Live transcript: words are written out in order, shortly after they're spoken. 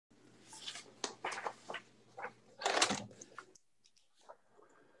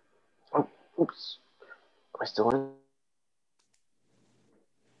I still on?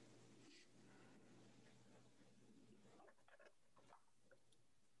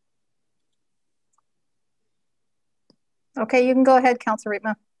 Okay, you can go ahead, Councillor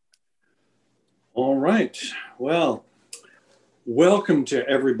Riepma. All right. Well, welcome to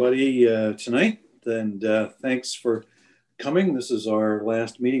everybody tonight, and thanks for coming. This is our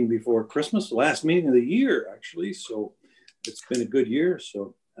last meeting before Christmas, last meeting of the year, actually. So it's been a good year.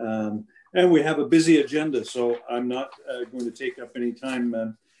 So and we have a busy agenda, so I'm not going to take up any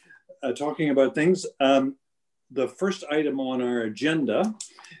time talking about things. The first item on our agenda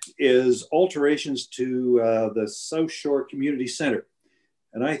is alterations to the South Shore Community Center.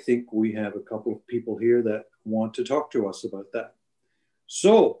 And I think we have a couple of people here that want to talk to us about that.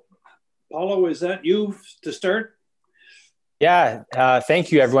 So, Paulo, is that you to start? Yeah,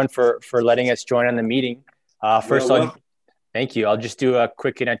 thank you everyone for letting us join on the meeting. Thank you. I'll just do a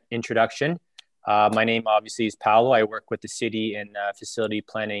quick introduction. My name obviously is Paulo. I work with the city in facility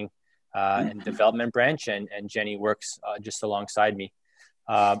planning and development branch, and Jenny works just alongside me.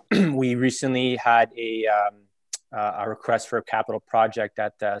 We recently had a request for a capital project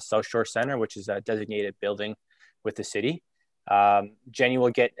at the South Shore Center, which is a designated building with the city. Jenny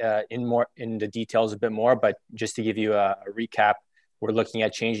will get in the details a bit more, but just to give you a recap, we're looking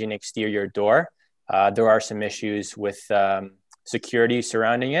at changing the exterior door. There are some issues with security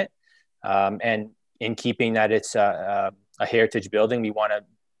surrounding it, and in keeping that it's a heritage building, we want to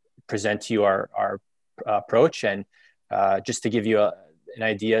present to you our approach, and just to give you an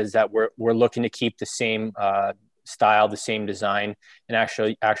idea is that we're looking to keep the same style, the same design, and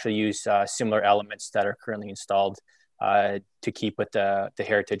actually use similar elements that are currently installed to keep with the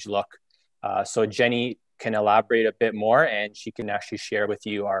heritage look. So Jenny can elaborate a bit more, and she can actually share with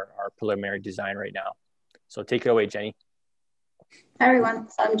you our preliminary design right now. So take it away, Jenny. Hi everyone,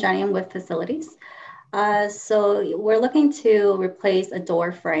 so I'm Jenny, I'm with facilities. So we're looking to replace a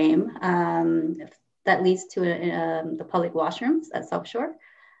door frame that leads to the public washrooms at South Shore.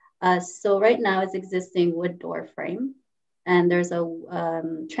 So right now it's existing wood door frame, and there's a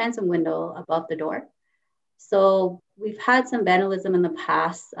transom window above the door. So we've had some vandalism in the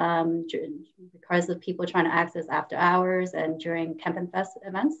past because of people trying to access after hours and during Camping Fest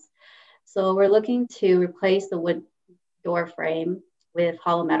events. So we're looking to replace the wood door frame with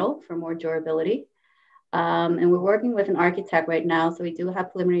hollow metal for more durability. And we're working with an architect right now, so we do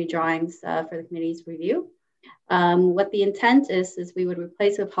have preliminary drawings for the committee's review. What the intent is we would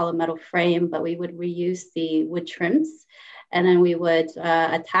replace it with hollow metal frame, but we would reuse the wood trims, and then we would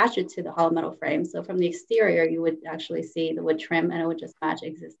attach it to the hollow metal frame. So from the exterior, you would actually see the wood trim, and it would just match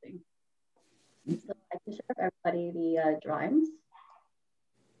existing. So I can share with everybody the drawings.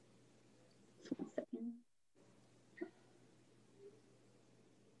 Just 1 second.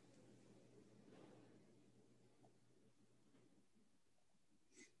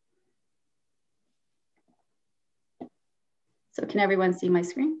 So can everyone see my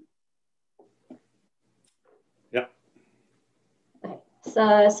screen? Yeah. Okay.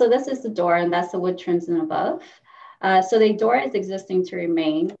 So this is the door, and that's the wood trims and above. So the door is existing to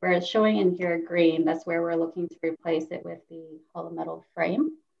remain. Where it's showing in here green, that's where we're looking to replace it with the hollow metal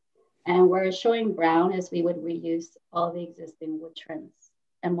frame. And where it's showing brown is we would reuse all the existing wood trims,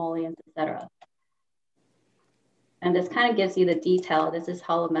 emollients, etc. And this kind of gives you the detail. This is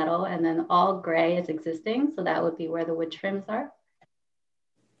hollow metal, and then all gray is existing. So that would be where the wood trims are.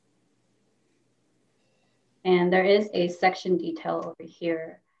 And there is a section detail over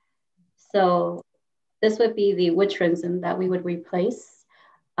here. So this would be the wood trims that we would replace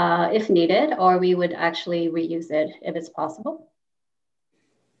if needed, or we would actually reuse it if it's possible.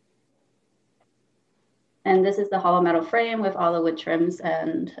 And this is the hollow metal frame with all the wood trims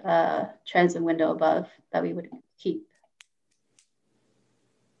and transom window above that we would keep.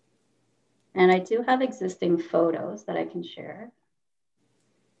 And I do have existing photos that I can share.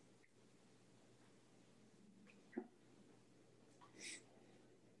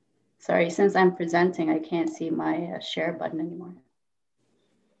 Sorry, since I'm presenting, I can't see my share button anymore.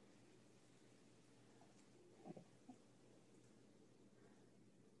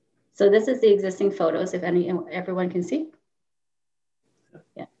 So this is the existing photos, if everyone can see.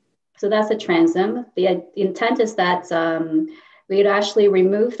 Yeah. So that's a transom. The intent is that we'd actually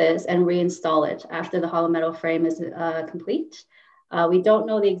remove this and reinstall it after the hollow metal frame is complete. We don't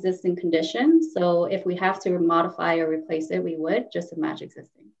know the existing condition, so if we have to modify or replace it, we would, just to match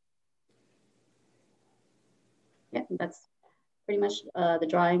existing. Yeah, that's pretty much the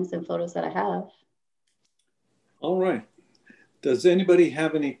drawings and photos that I have. All right. Does anybody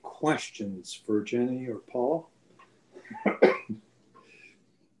have any questions for Jenny or Paul?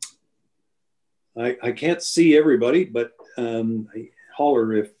 I can't see everybody, but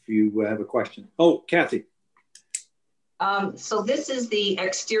holler if you have a question. Oh, Kathy. So this is the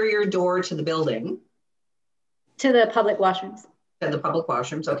exterior door to the building. To the public washrooms. To the public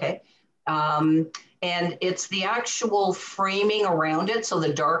washrooms, okay. And it's the actual framing around it, so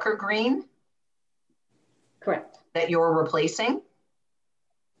the darker green? Correct. That you're replacing?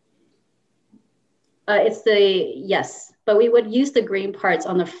 Yes, but we would use the green parts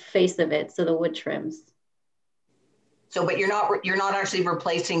on the face of it, so the wood trims. So, but you're not actually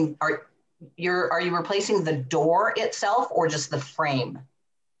replacing, are you replacing the door itself or just the frame?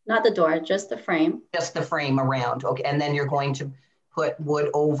 Not the door, just the frame. Just the frame around, okay. And then you're going to put wood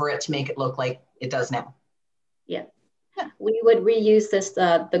over it to make it look like it does now. Yeah. We would reuse this,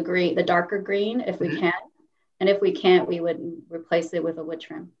 the darker green if we can. And if we can't, we would replace it with a wood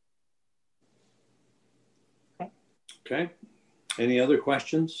trim. Okay. Any other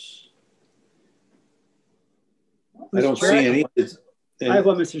questions? Mr. I don't Chair, see any. I have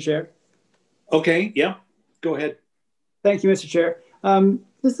one, Mr. Chair. Okay, yeah, go ahead. Thank you, Mr. Chair.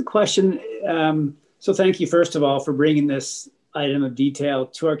 This is a question. So thank you, first of all, for bringing this item of detail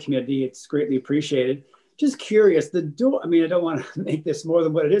to our committee. It's greatly appreciated. Just curious, the door, I mean, I don't want to make this more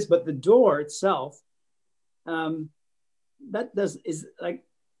than what it is, but the door itself, what's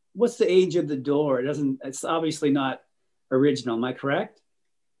the age of the door? It's obviously not original, am I correct?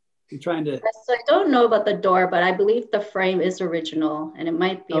 I'm trying to. So I don't know about the door, but I believe the frame is original and it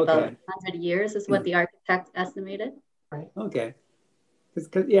might be about 100 years is what the architect estimated. Right. Okay.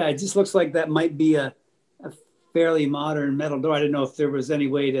 Because yeah, it just looks like that might be a fairly modern metal door. I didn't know if there was any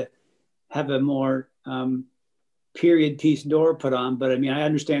way to have a more period piece door put on, but I mean, I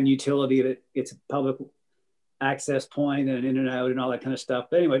understand utility that it's a public access point and in and out and all that kind of stuff.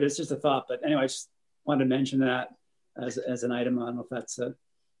 But anyway, that's just a thought. But anyway, I just wanted to mention that as an item. I don't know if that's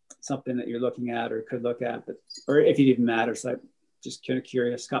something that you're looking at or could look at, or if it even matters. I'm just kind of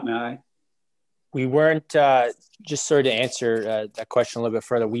curious, caught my eye. We weren't, just sort of to answer that question a little bit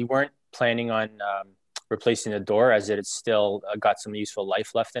further, we weren't planning on replacing the door as it's still got some useful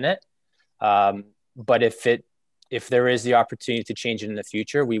life left in it. But if there is the opportunity to change it in the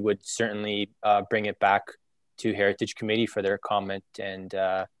future, we would certainly bring it back to Heritage Committee for their comment and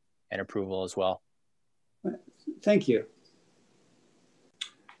approval as well. Thank you.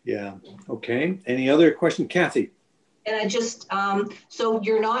 Yeah, okay. Any other question, Kathy? And I just, so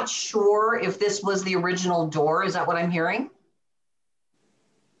you're not sure if this was the original door, is that what I'm hearing?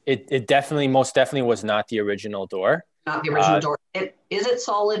 It definitely, most definitely was not the original door. Not the original door. Is it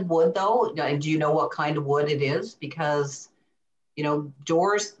solid wood though? Do you know what kind of wood it is? Because, you know,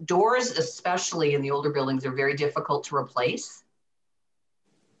 doors, especially in the older buildings, are very difficult to replace.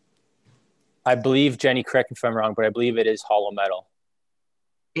 I believe, Jenny, correct me if I'm wrong, but I believe it is hollow metal.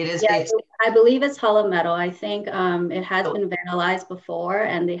 It is. Yeah, I believe it's hollow metal. I think it has been vandalized before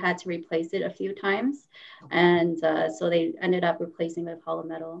and they had to replace it a few times. And so they ended up replacing it with hollow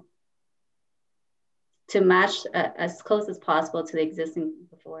metal to match as close as possible to the existing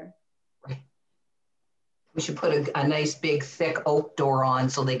before. Right. We should put a nice big thick oak door on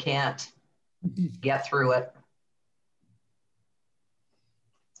so they can't get through it.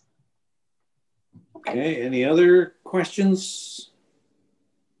 Okay, any other questions?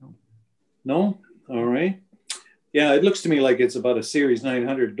 No? All right. Yeah, it looks to me like it's about a Series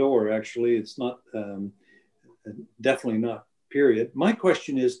 900 door, actually. It's not, definitely not period. My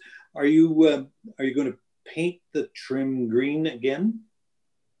question is, are you going to paint the trim green again?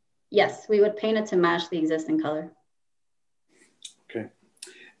 Yes, we would paint it to match the existing color. Okay.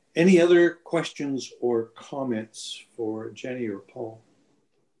 Any other questions or comments for Jenny or Paul?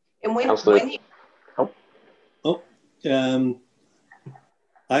 And when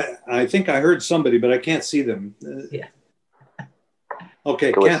I think I heard somebody, but I can't see them. Yeah.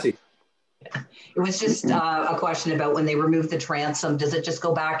 Okay, Kathy. It was just a question about when they remove the transom, does it just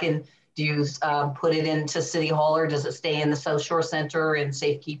go back and do you put it into City Hall or does it stay in the South Shore Center in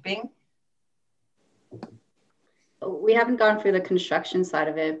safekeeping? We haven't gone through the construction side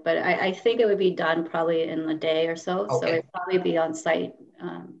of it, but I think it would be done probably in a day or so. Okay. So it'd probably be on site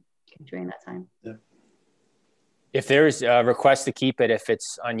during that time. Yeah. If there's a request to keep it, if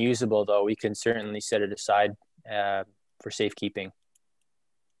it's unusable though, we can certainly set it aside for safekeeping.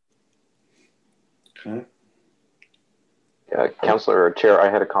 Okay. Councillor or Chair, I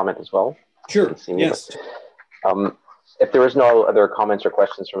had a comment as well. Sure, yes. If there is no other comments or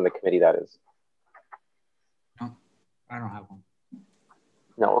questions from the committee, that is. No, I don't have one.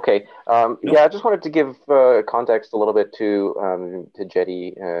 No, okay. Yeah, I just wanted to give context a little bit to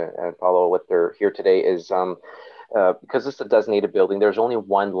Jetty and Paulo, what they're here today is because it's a designated building, there's only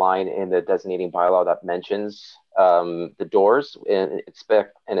one line in the designating bylaw that mentions the doors, and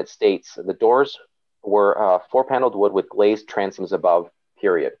it states the doors were 4-paneled wood with glazed transoms above,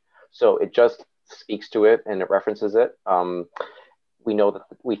 period. So it just speaks to it and it references it. We know that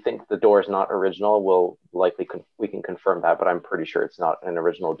we think the door is not original. We'll likely, we can confirm that, but I'm pretty sure it's not an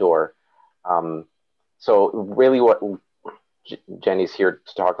original door. So really what Jenny's here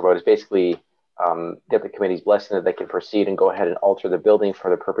to talk about is basically get the committee's blessing that they can proceed and go ahead and alter the building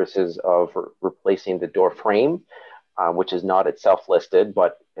for the purposes of replacing the door frame, which is not itself listed,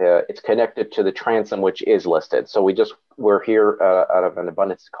 but it's connected to the transom, which is listed. So we're here out of an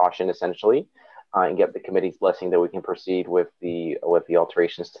abundance of caution, essentially, and get the committee's blessing that we can proceed with the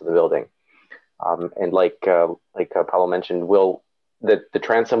alterations to the building. And like Paolo mentioned, the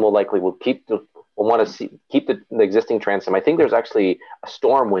transom will likely keep the existing transom. I think there's actually a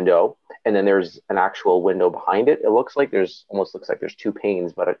storm window, and then there's an actual window behind it. It looks like almost looks like there's 2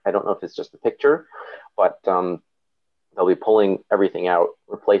 panes, but I don't know if it's just a picture. But they'll be pulling everything out,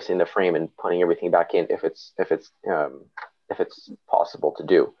 replacing the frame, and putting everything back in if it's possible to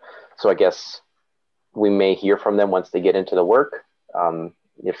do. So I guess we may hear from them once they get into the work.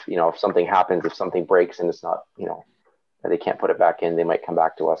 If something happens, if something breaks and it's not, they can't put it back in, they might come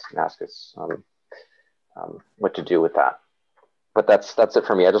back to us and ask us what to do with that. But that's it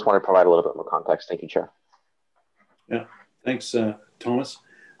for me. I just want to provide a little bit more context. Thank you, Chair. Yeah, thanks, Thomas.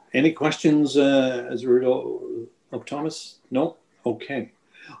 Any questions as a result of Thomas? No? Okay.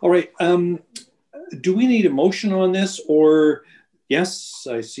 All right. Do we need a motion on this, or yes,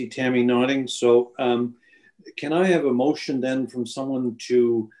 I see Tammy nodding. So can I have a motion then from someone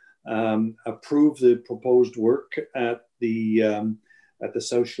to approve the proposed work at the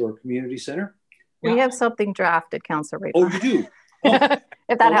South Shore Community Center? We have something drafted, Councillor Reed. Oh, you do? Oh,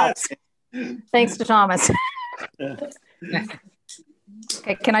 if that helps. Thanks to Thomas.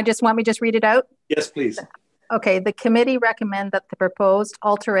 Okay, want me to just read it out? Yes, please. Okay, the committee recommend that the proposed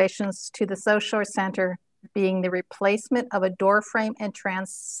alterations to the South Shore Center, being the replacement of a door frame and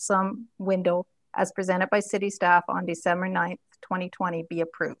transom window as presented by city staff on December 9th, 2020, be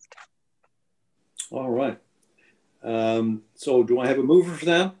approved. All right. So do I have a mover for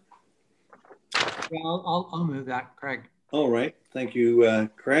that? Yeah, I'll move that, Craig. All right. Thank you,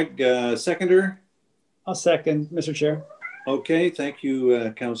 Craig. Seconder? I'll second, Mr. Chair. Okay. Thank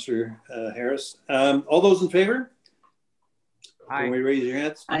you, Councillor Harris. All those in favor? Aye. Can we raise your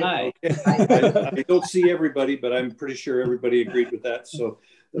hands? Aye. Okay. I don't see everybody, but I'm pretty sure everybody agreed with that. So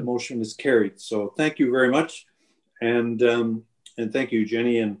the motion is carried. So thank you very much. And thank you,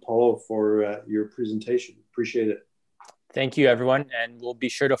 Jenny and Paulo, for your presentation. Appreciate it. Thank you, everyone. And we'll be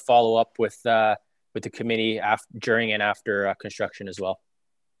sure to follow up with the committee during and after construction as well.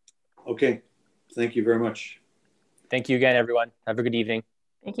 Okay. Thank you very much. Thank you again, everyone. Have a good evening.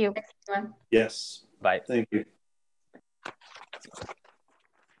 Thank you. Yes. Bye. Thank you.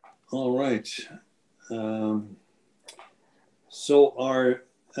 All right. So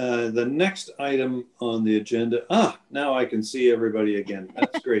the next item on the agenda, now I can see everybody again.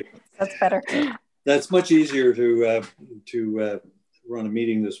 That's great. That's better. That's much easier to run a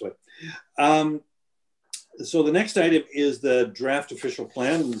meeting this way. So the next item is the draft official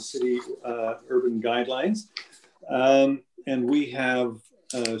plan and the city urban guidelines. And we have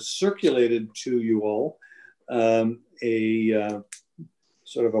circulated to you all a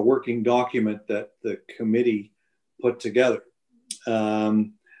sort of a working document that the committee put together.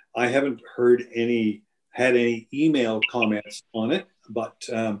 I haven't had any email comments on it, but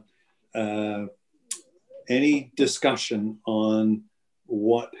any discussion on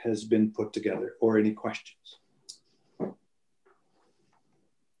what has been put together or any questions?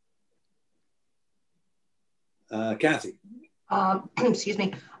 Kathy. Excuse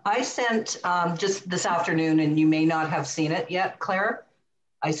me. I sent just this afternoon, and you may not have seen it yet, Claire.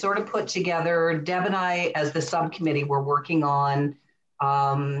 I sort of put together, Deb and I, as the subcommittee, were working on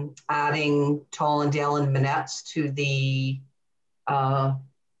adding Tollendale and Minette's to the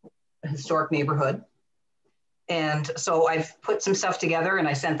historic neighborhood. And so I've put some stuff together and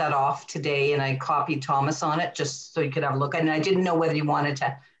I sent that off today, and I copied Thomas on it just so you could have a look. And I didn't know whether you wanted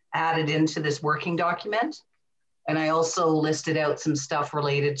to add it into this working document. And I also listed out some stuff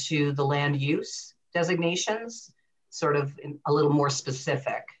related to the land use designations, sort of a little more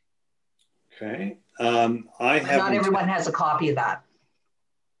specific. Okay. Not everyone has a copy of that.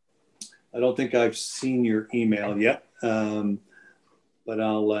 I don't think I've seen your email yet, but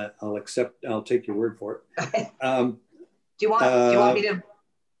I'll take your word for it. Do you want me to?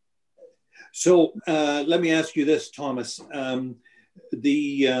 So let me ask you this, Thomas.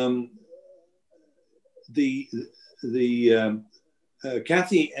 the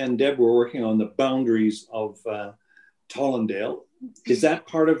Kathy and Deb were working on the boundaries of Tollendale. Is that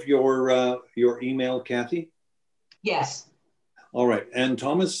part of your email, Kathy? Yes. All right. And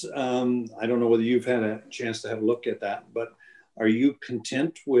Thomas, I don't know whether you've had a chance to have a look at that, but are you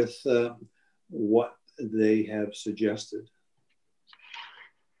content with what they have suggested?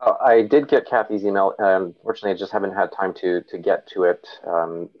 I did get Kathy's email. Fortunately, I just haven't had time to get to it,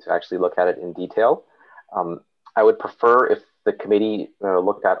 to actually look at it in detail. I would prefer if the committee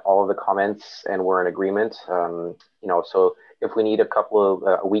looked at all of the comments and were in agreement. So if we need a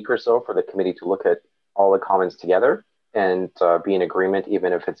week or so for the committee to look at all the comments together and be in agreement,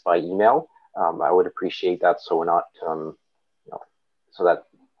 even if it's by email, I would appreciate that. So we're not, so that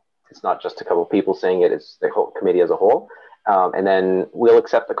it's not just a couple of people saying it, it's the whole committee as a whole. And then we'll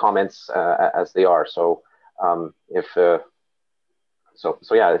accept the comments as they are. So if the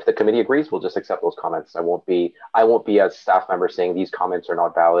committee agrees, we'll just accept those comments. I won't be as staff member saying these comments are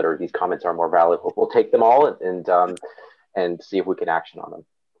not valid or these comments are more valid. We'll take them all and see if we can action on them.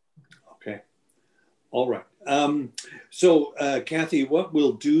 Okay. All right. So Kathy, what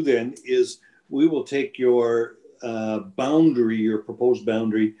we'll do then is we will take your your proposed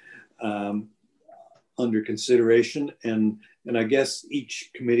boundary under consideration, and I guess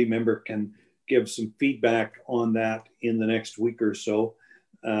each committee member can give some feedback on that in the next week or so.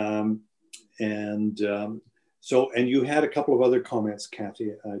 And you had a couple of other comments,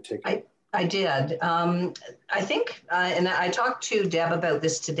 Kathy, I take it. I did. I think, and I talked to Deb about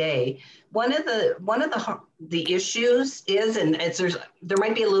this today. One of the issues is, and there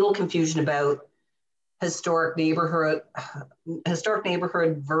might be a little confusion about historic neighborhood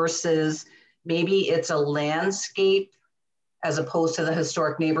versus maybe it's a landscape as opposed to the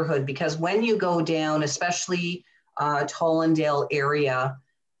historic neighborhood, because when you go down, especially Tollendale area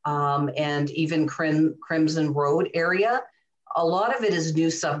and even Crimson Road area, a lot of it is new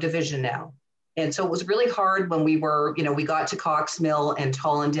subdivision now. And so it was really hard when we got to Cox Mill and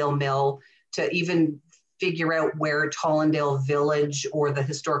Tollendale Mill to even figure out where Tollendale Village or the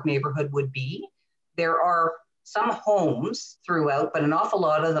historic neighborhood would be. There are some homes throughout, but an awful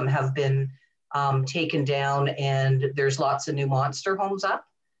lot of them have been taken down, and there's lots of new monster homes up.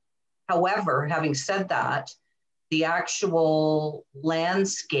 However, having said that, the actual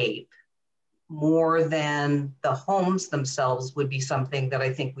landscape more than the homes themselves would be something that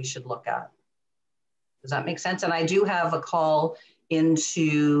I think we should look at. Does that make sense? And I do have a call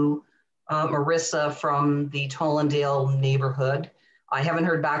into Marissa from the Tollendale neighborhood. I haven't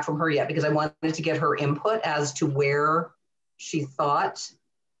heard back from her yet because I wanted to get her input as to where she thought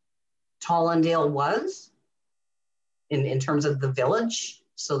Tollendale was in terms of the village,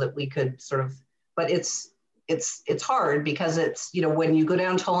 so that we could sort of, but it's hard because it's, when you go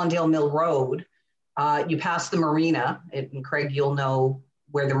down Tollendale Mill Road, you pass the marina, and Craig, you'll know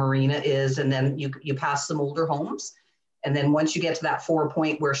where the marina is, and then you pass some older homes. And then once you get to that 4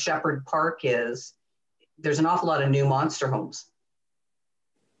 point where Shepherd Park is, there's an awful lot of new monster homes.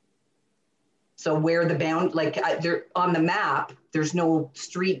 So where the there on the map, there's no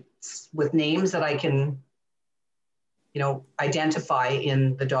streets with names that I can, identify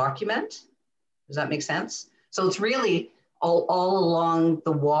in the document. Does that make sense? So it's really all along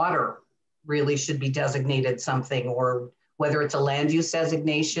the water really should be designated something, or whether it's a land use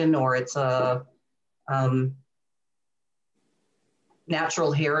designation or it's a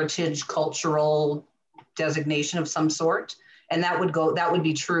natural heritage cultural designation of some sort. And that would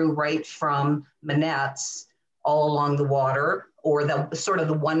be true right from Manette's all along the water, or the sort of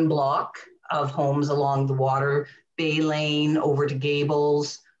the one block of homes along the water, Bay Lane over to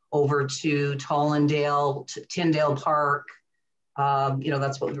Gables, over to Tollendale, to Tyndale Park.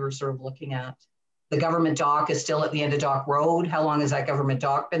 That's what we were sort of looking at. The government dock is still at the end of Dock Road. How long has that government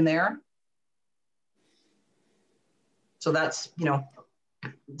dock been there? So that's,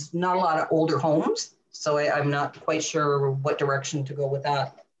 it's not a lot of older homes. So I'm not quite sure what direction to go with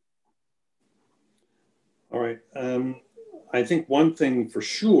that. All right. I think one thing for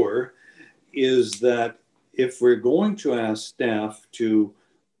sure is that if we're going to ask staff to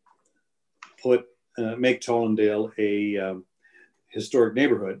make Tollendale a historic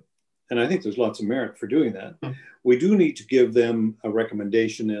neighborhood, and I think there's lots of merit for doing that, we do need to give them a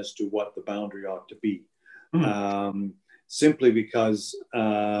recommendation as to what the boundary ought to be. Simply because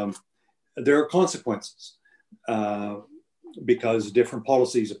there are consequences because different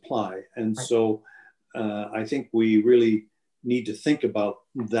policies apply. And so I think we really need to think about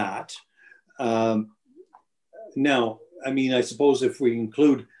that. Now, I suppose if we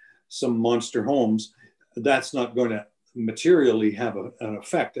include some monster homes, that's not going to materially have an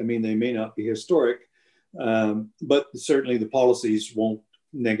effect. They may not be historic, but certainly the policies won't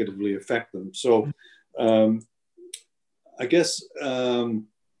negatively affect them. So I guess I'm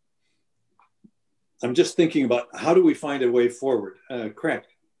just thinking about how do we find a way forward? Craig.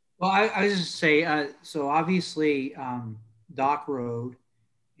 Well, I was just say, so obviously Dock Road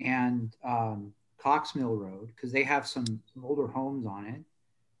and Cox Mill Road, because they have some older homes on it,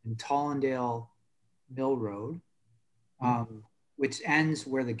 and Tollendale Mill Road, which ends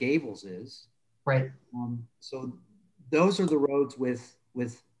where the Gables is. Right. So those are the roads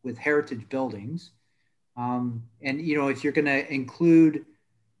with heritage buildings. And, you know, if you're going to include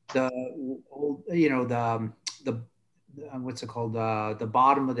the old, you know, the what's it called? The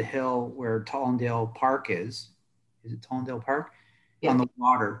bottom of the hill where Tollendale Park is it Tollendale Park? Yeah. On the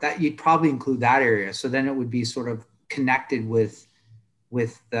water, that you'd probably include that area. So then it would be sort of connected with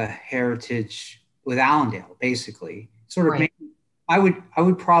the heritage, with Allendale, basically. Sort of, right. I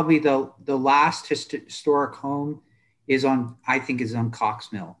would probably, the last historic home is on, I think is on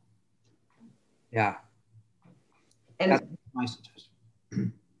Cox Mill. Yeah. And that's my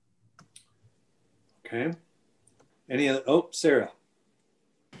suggestion. Okay. Any other? Oh, Sarah.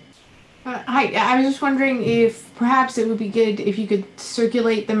 Hi, I was just wondering if perhaps it would be good if you could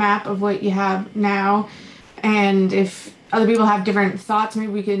circulate the map of what you have now, and if other people have different thoughts,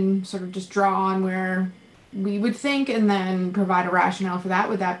 maybe we can sort of just draw on where we would think and then provide a rationale for that.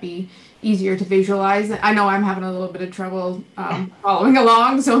 Would that be easier to visualize? I know I'm having a little bit of trouble following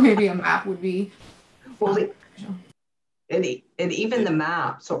along, so maybe a map would be. Well, and even the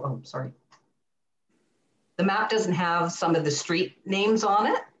map, so, oh, sorry. The map doesn't have some of the street names on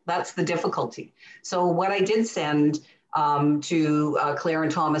it. That's the difficulty. So what I did send to Claire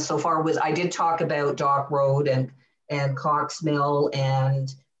and Thomas so far was I did talk about Dock Road and Cox Mill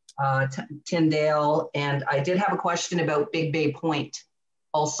and Tyndale. And I did have a question about Big Bay Point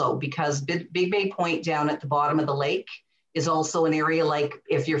also, because Big Bay Point down at the bottom of the lake is also an area, like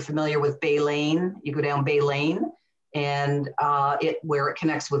if you're familiar with Bay Lane, you go down Bay Lane and where it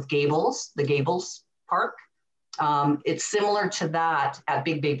connects with Gables, the Gables Park. It's similar to that at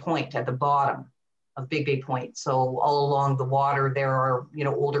Big Bay Point, at the bottom of Big Bay Point. So all along the water, there are, you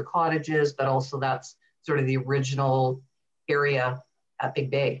know, older cottages, but also that's sort of the original area at Big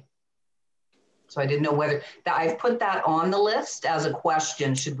Bay. So I didn't know whether that I've put that on the list as a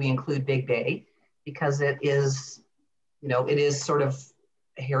question, should we include Big Bay? Because it is, you know, it is sort of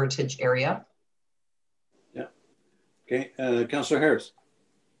a heritage area. Yeah. Okay, Councillor Harris.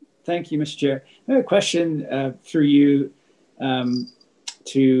 Thank you, Mr. Chair. I have a question through you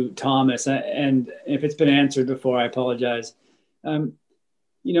to Thomas, and if it's been answered before, I apologize. You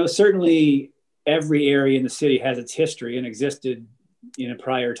know, certainly every area in the city has its history and existed in a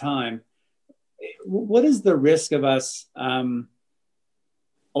prior time. What is the risk of us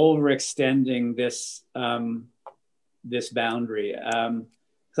overextending this this boundary?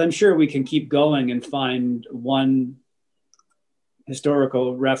 Because I'm sure we can keep going and find one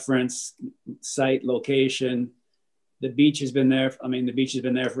historical reference, site, location. The beach has been there. I mean, the beach has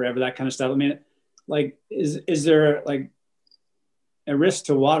been there forever, that kind of stuff. I mean, like, is there like a risk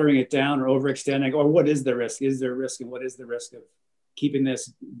to watering it down or overextending, or what is the risk? Is there a risk, and what is the risk of keeping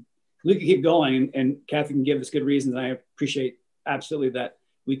this? We could keep going, and Kathy can give us good reasons. I appreciate absolutely that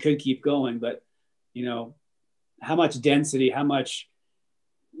we could keep going, but, you know, how much density, how much,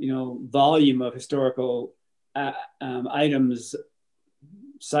 you know, volume of historical items,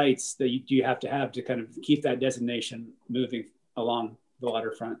 sites that you have to kind of keep that designation moving along the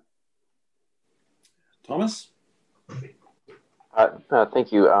waterfront? Thomas?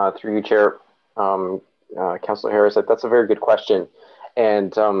 Thank you. Through you, Chair, Councillor Harris, that's a very good question.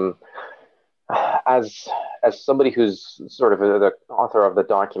 And as somebody who's sort of the author of the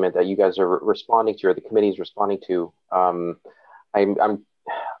document that you guys are responding to, or the committee is responding to, I'm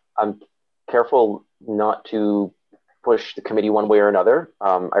careful not to push the committee one way or another.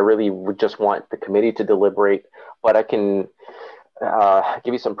 I really would just want the committee to deliberate, but I can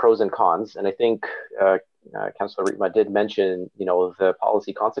give you some pros and cons. And I think Councillor Rietma did mention, you know, the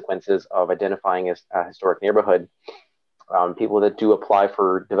policy consequences of identifying as a historic neighborhood. People that do apply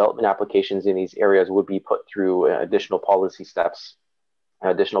for development applications in these areas would be put through additional policy steps,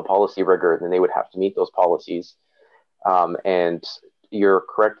 additional policy rigor, and they would have to meet those policies. And you're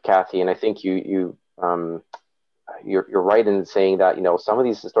correct, Kathy, and I think you're right in saying that, you know, some of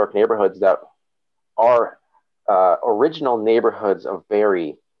these historic neighborhoods that are original neighborhoods of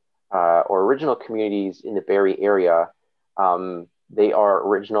Barrie or original communities in the Barrie area, they are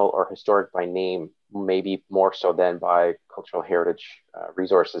original or historic by name, maybe more so than by cultural heritage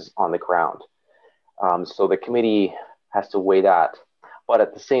resources on the ground. So the committee has to weigh that. But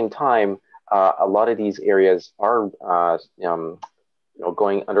at the same time, a lot of these areas are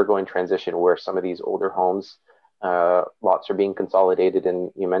undergoing transition, where some of these older homes, lots are being consolidated,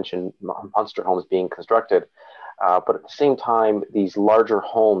 and you mentioned monster homes being constructed. But at the same time, these larger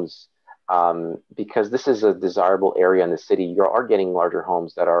homes, because this is a desirable area in the city, you are getting larger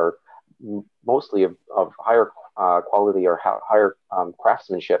homes that are mostly of higher quality or higher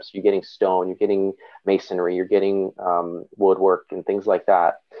craftsmanship. So you're getting stone, you're getting masonry, you're getting woodwork and things like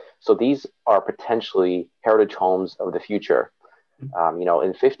that. So these are potentially heritage homes of the future.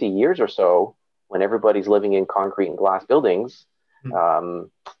 In 50 years or so, when everybody's living in concrete and glass buildings,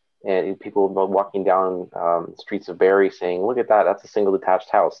 and people walking down streets of Barrie saying, look at that, that's a single detached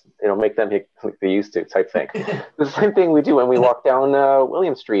house. It'll make them like they used to, type thing. The same thing we do when we walk down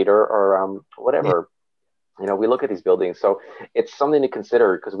William Street or whatever. We look at these buildings. So it's something to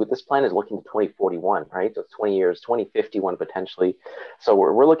consider, because this plan is looking to 2041, right? So it's 20 years, 2051 potentially. So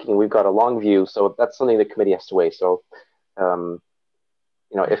we're looking, we've got a long view. So that's something the committee has to weigh. So,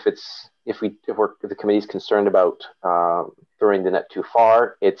 if the committee is concerned about throwing the net too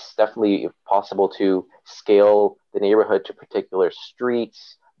far, it's definitely possible to scale the neighborhood to particular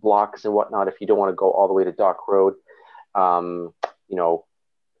streets, blocks, and whatnot. If you don't want to go all the way to Dock Road,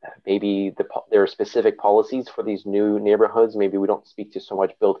 maybe there are specific policies for these new neighborhoods. Maybe we don't speak to so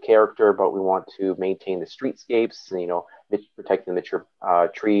much build character, but we want to maintain the streetscapes, protect the mature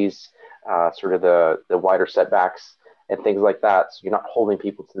trees, sort of the wider setbacks and things like that. So you're not holding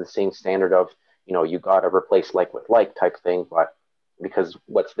people to the same standard of, you got to replace like with like type thing, but because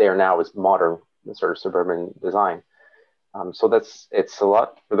what's there now is modern sort of suburban design. So it's a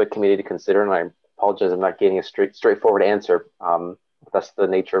lot for the committee to consider, and I apologize, I'm not getting a straightforward answer. That's the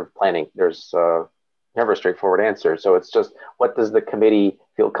nature of planning. There's never a straightforward answer. So it's just, what does the committee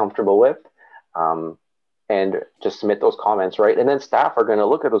feel comfortable with? And just submit those comments, right? And then staff are going to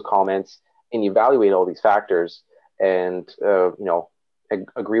look at those comments and evaluate all these factors and,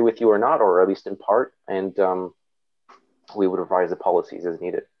 agree with you or not, or at least in part. And we would revise the policies as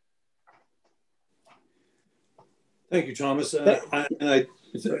needed. Thank you, Thomas. Councillor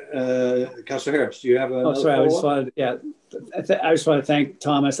Harris, do you have another I just wanted, I just want to thank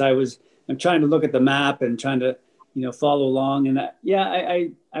Thomas. I'm trying to look at the map and trying to, follow along. And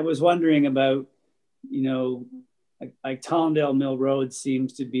I was wondering about, like Tallendale Mill Road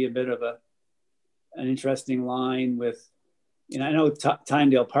seems to be a bit of an interesting line with, I know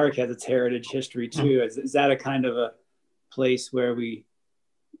Tynedale Park has its heritage history too. Is that a kind of a place where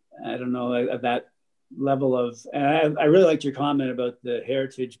I don't know, at that level of, and I really liked your comment about the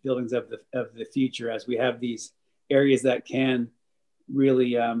heritage buildings of the future, as we have these areas that can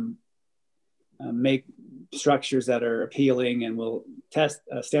really make structures that are appealing and will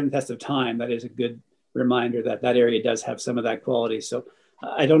stand the test of time. That is a good reminder that area does have some of that quality. So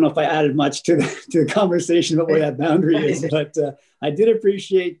I don't know if I added much to the conversation about where that boundary is, but I did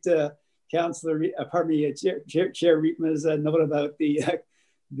appreciate Chair Riepma's note about the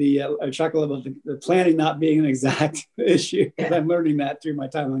chuckle about the planning not being an exact issue. Yeah. I'm learning that through my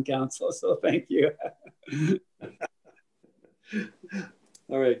time on council. So thank you.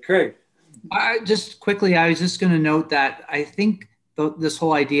 All right, Craig. Just quickly, I was just going to note that I think this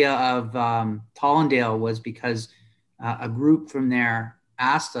whole idea of Tallendale was because a group from there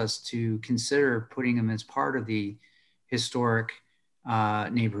asked us to consider putting them as part of the historic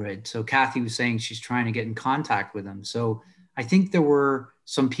neighborhood. So Kathy was saying she's trying to get in contact with them. So I think there were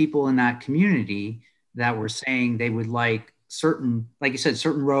some people in that community that were saying they would like certain, like you said,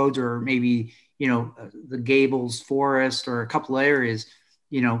 certain roads, or maybe, the Gables Forest or a couple of areas,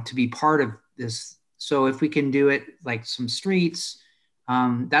 to be part of this. So if we can do it like some streets,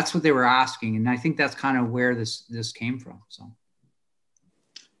 that's what they were asking. And I think that's kind of where this came from. So.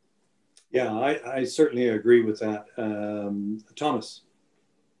 Yeah, I certainly agree with that. Thomas.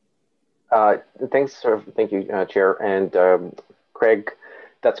 Thank you, Chair. And Craig,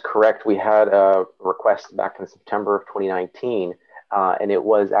 that's correct. We had a request back in September of 2019, and it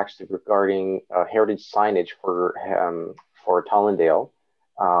was actually regarding heritage signage for Tallendale.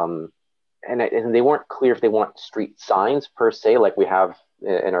 And they weren't clear if they want street signs per se, like we have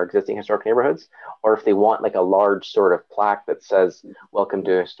in our existing historic neighborhoods, or if they want like a large sort of plaque that says, "Welcome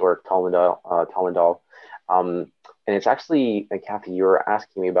to historic Tallendale." And it's actually, Kathy, you were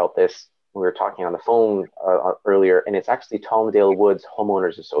asking me about this. We were talking on the phone earlier, and it's actually Tallendale Woods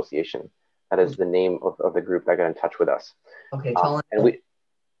Homeowners Association. That is the name of the group that got in touch with us. Okay,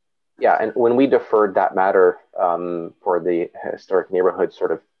 and when we deferred that matter for the historic neighborhood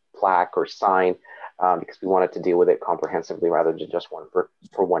sort of plaque or sign, because we wanted to deal with it comprehensively rather than just one for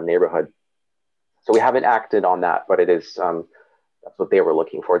one neighborhood. So we haven't acted on that, but it is That's what they were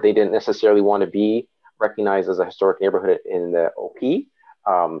looking for. They didn't necessarily want to be recognized as a historic neighborhood in the OP,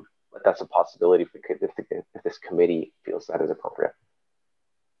 but that's a possibility if this committee feels that is appropriate.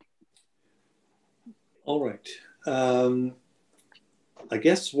 All right. I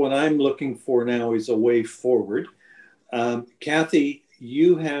guess what I'm looking for now is a way forward. Kathy,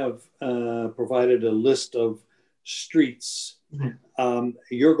 you have provided a list of streets.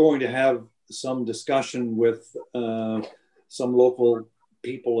 You're going to have some discussion with some local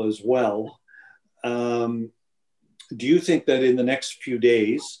people as well. Do you think that in the next few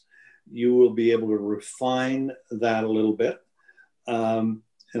days, you will be able to refine that a little bit? And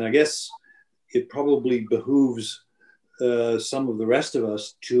I guess it probably behooves some of the rest of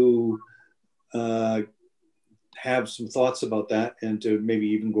us to have some thoughts about that and to maybe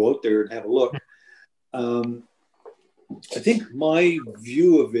even go out there and have a look. I think my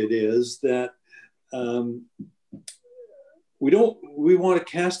view of it is that we want to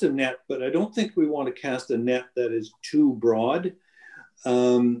cast a net, but I don't think we want to cast a net that is too broad.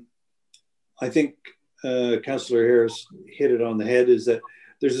 I think Councillor Harris hit it on the head, is that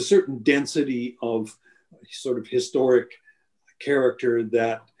there's a certain density of sort of historic character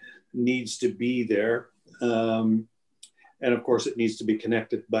that needs to be there. And of course it needs to be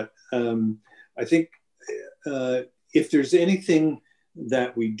connected. But I think if there's anything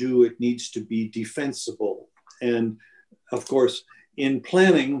that we do, it needs to be defensible. And of course, in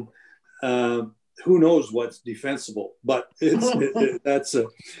planning, who knows what's defensible, but that's a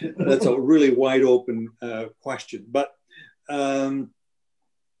really wide open question. But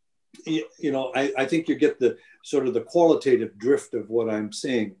you know, I think you get the sort of the qualitative drift of what I'm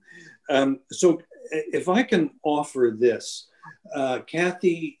saying. So if I can offer this,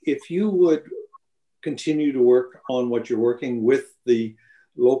 Kathy, if you would continue to work on what you're working with the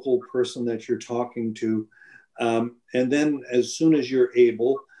local person that you're talking to, and then as soon as you're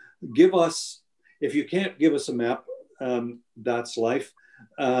able, give us, if you can't give us a map, that's life.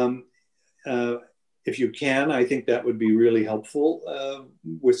 If you can, I think that would be really helpful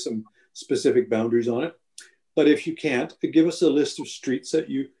with some specific boundaries on it. But if you can't, give us a list of streets that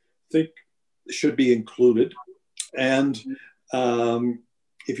you think should be included. And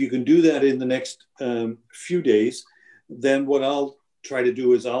if you can do that in the next few days, then what I'll try to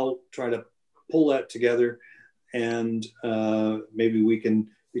do is I'll try to pull that together, and maybe we can,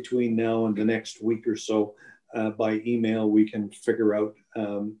 between now and the next week or so, by email, we can figure out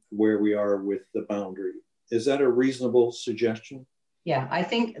where we are with the boundary. Is that a reasonable suggestion? Yeah, I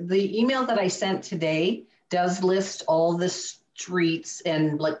think the email that I sent today does list all the streets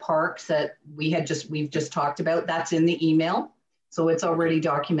and like parks that we've just talked about. That's in the email, so it's already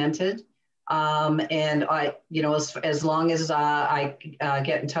documented. And I, you know, as long as I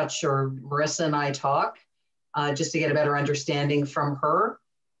get in touch, or Marissa and I talk, just to get a better understanding from her.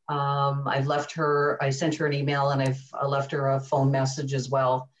 I sent her an email, and I've left her a phone message as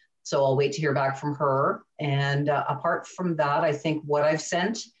well. So I'll wait to hear back from her. And apart from that, I think what I've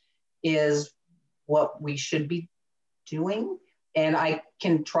sent is what we should be doing. And I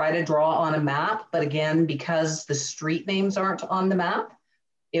can try to draw on a map, but again, because the street names aren't on the map,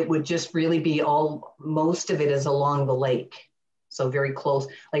 it would just really be most of it is along the lake. So very close,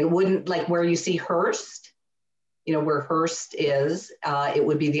 like it wouldn't, like where you see Hearst, you know, where Hearst is, it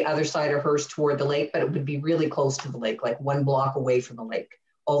would be the other side of Hearst toward the lake, but it would be really close to the lake, like 1 block away from the lake,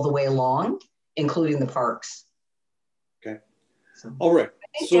 all the way along, including the parks. Okay. So, all right.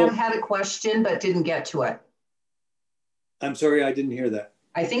 I think Deb had a question, but didn't get to it. I'm sorry, I didn't hear that.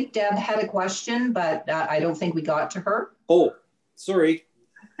 I think Deb had a question, but I don't think we got to her. Oh, sorry,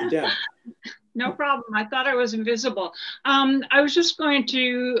 Deb. No problem. I thought I was invisible. I was just going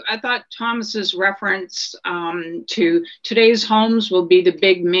to, I thought Thomas's reference to today's homes will be the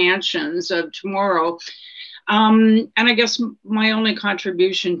big mansions of tomorrow. And I guess my only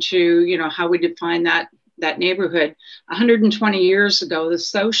contribution to, you know, how we define that neighborhood, 120 years ago, the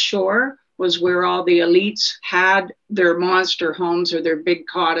South Shore was where all the elites had their monster homes or their big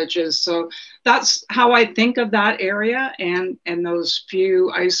cottages. So that's how I think of that area and those few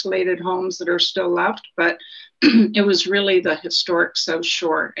isolated homes that are still left. But it was really the historic South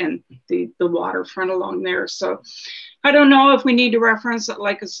Shore and the waterfront along there. So I don't know if we need to reference it.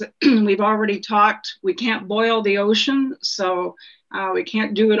 Like I said, we've already talked, we can't boil the ocean, so we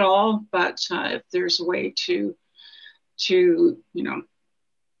can't do it all. But if there's a way to you know,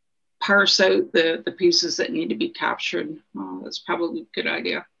 parse out the pieces that need to be captured, that's probably a good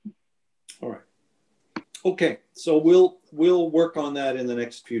idea. All right. Okay, so we'll work on that in the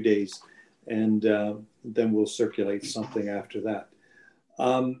next few days, and then we'll circulate something after that.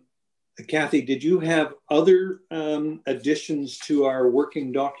 Kathy, did you have other additions to our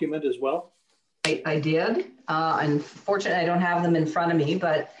working document as well? I did. Unfortunately, I don't have them in front of me,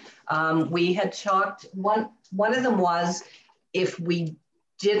 but we had talked, one of them was if we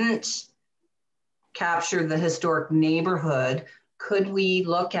didn't capture the historic neighborhood, could we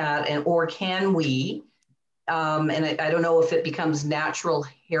look at, or can we, and I don't know if it becomes natural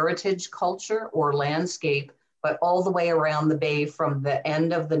heritage culture or landscape, but all the way around the bay from the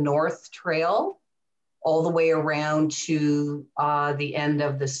end of the North Trail, all the way around to the end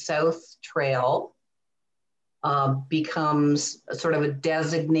of the South Trail, becomes a sort of a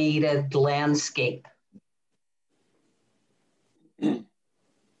designated landscape.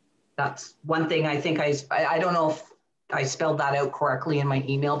 That's one thing I think I don't know if I spelled that out correctly in my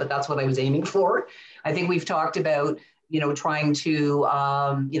email, but that's what I was aiming for. I think we've talked about, trying to,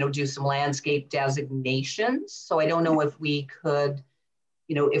 do some landscape designations. So I don't know if we could,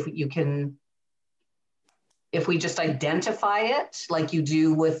 if we just identify it like you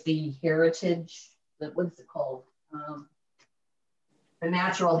do with the heritage, what's it called? The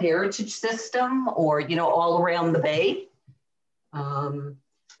natural heritage system, or, all around the bay.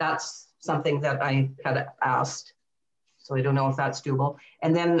 That's something that I had asked. So I don't know if that's doable.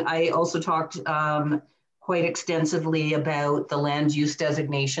 And then I also talked quite extensively about the land use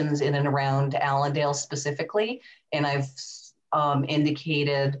designations in and around Allendale specifically. And I've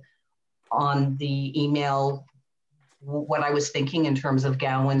indicated on the email what I was thinking in terms of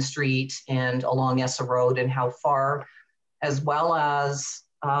Gowan Street and along Essa Road and how far, as well as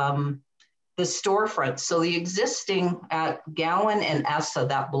the storefronts. So the existing at Gowan and Essa,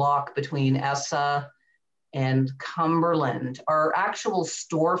 that block between Essa and Cumberland, are actual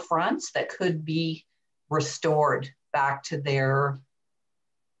storefronts that could be restored back to their,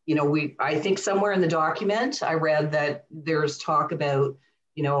 I think somewhere in the document, I read that there's talk about,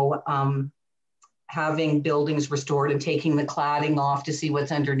 having buildings restored and taking the cladding off to see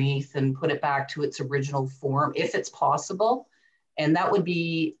what's underneath and put it back to its original form, if it's possible. And that would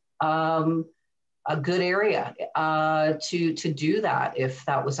be a good area to do that if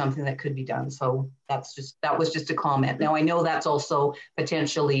that was something that could be done. So that was just a comment. Now I know that's also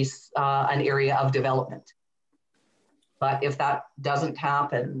potentially an area of development. But if that doesn't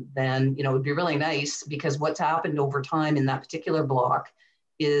happen, then it would be really nice, because what's happened over time in that particular block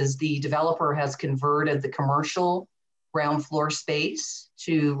is the developer has converted the commercial ground floor space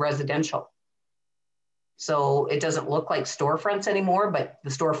to residential. So it doesn't look like storefronts anymore, but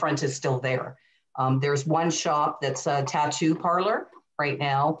the storefront is still there. There's one shop that's a tattoo parlor right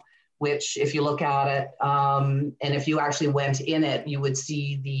now, which if you look at it, and if you actually went in it, you would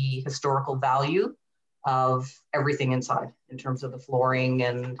see the historical value of everything inside in terms of the flooring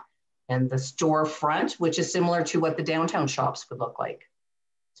and the storefront, which is similar to what the downtown shops would look like.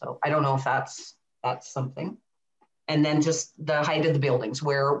 So I don't know if that's something. And then just the height of the buildings,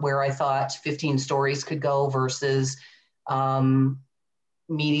 where I thought 15 stories could go versus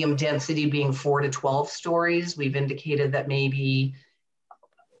medium density being 4 to 12 stories. We've indicated that maybe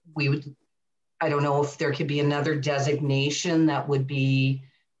we would, I don't know if there could be another designation that would be,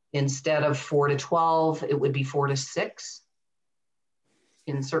 instead of 4 to 12, it would be 4 to 6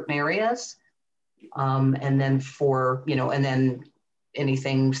 in certain areas. And then and then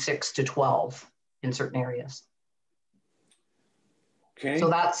anything 6 to 12 in certain areas. Okay. So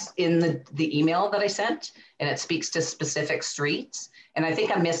that's in the email that I sent, and it speaks to specific streets. And I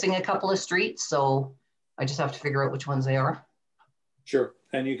think I'm missing a couple of streets, so I just have to figure out which ones they are. Sure,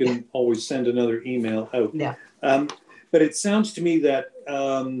 and you can always send another email out. Yeah. But it sounds to me that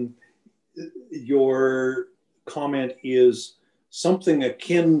your comment is something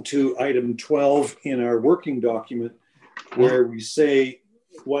akin to item 12 in our working document, where we say,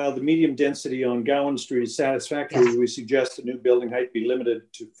 while the medium density on Gowan Street is satisfactory, yes, we suggest the new building height be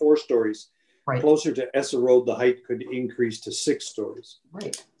limited to 4 stories. Right. Closer to Essa Road, the height could increase to 6 stories.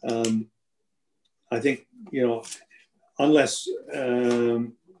 Right. I think, unless,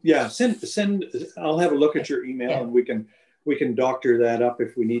 send. I'll have a look at your email, and we can doctor that up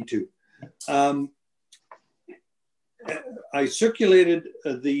if we need to. I circulated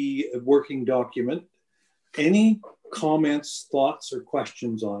the working document. Any comments, thoughts, or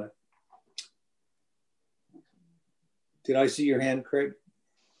questions on it? Did I see your hand, Craig?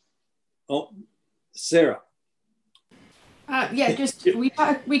 Oh, Sarah. Yeah, just we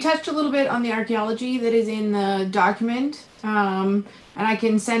touched a little bit on the archaeology that is in the document, and I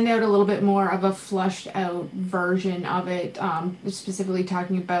can send out a little bit more of a flushed out version of it, specifically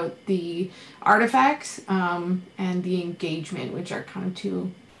talking about the artifacts and the engagement, which are kind of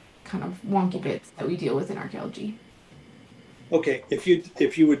two wonky bits that we deal with in archaeology. Okay, if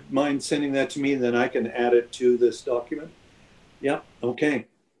you would mind sending that to me, then I can add it to this document. Yeah, okay,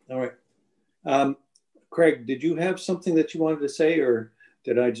 all right. Craig, did you have something that you wanted to say, or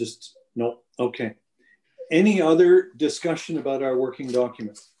did I just, no, okay. Any other discussion about our working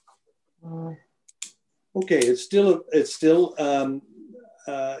document? Okay, it's still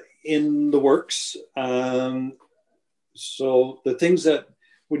in the works. So the things that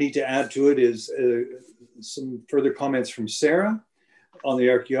we need to add to it is some further comments from Sarah on the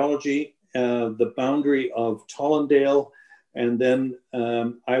archaeology, the boundary of Tollendale, and then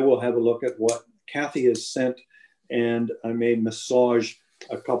I will have a look at what Kathy has sent, and I may massage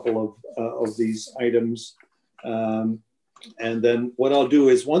a couple of these items. And then what I'll do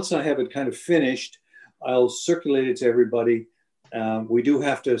is, once I have it kind of finished, I'll circulate it to everybody. We do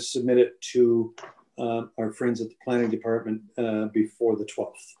have to submit it to our friends at the planning department before the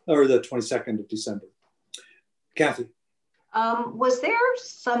 12th or the 22nd of December. Kathy. Was there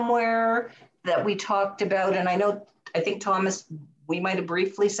somewhere that we talked about, and I think Thomas, we might have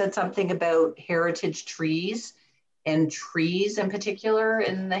briefly said something about heritage trees and trees in particular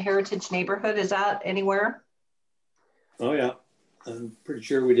in the heritage neighborhood. Is that anywhere? Oh yeah, I'm pretty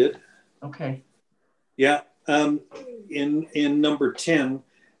sure we did. Okay. Yeah, in number 10,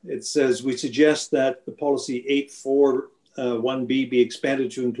 it says, we suggest that the policy 841B be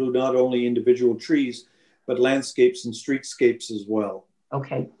expanded to include not only individual trees, but landscapes and streetscapes as well.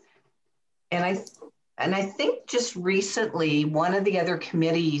 Okay. And I think just recently, one of the other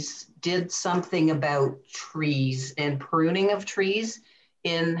committees did something about trees and pruning of trees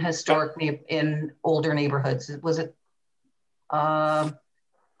in in older neighborhoods. Was it, are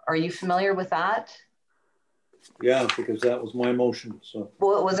you familiar with that? Yeah, because that was my motion. So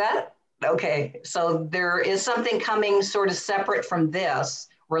what was that? Okay, so there is something coming sort of separate from this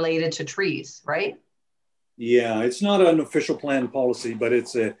related to trees, right? Yeah, it's not an official plan policy, but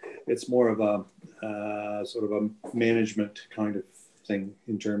it's more of a sort of a management kind of thing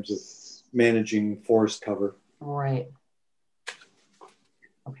in terms of managing forest cover. Right.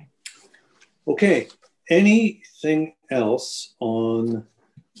 Okay. Okay. Anything else on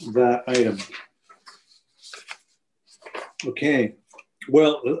that item? Okay.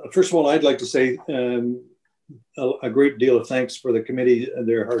 Well, first of all, I'd like to say a great deal of thanks for the committee and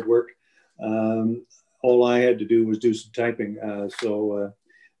their hard work. All I had to do was do some typing. So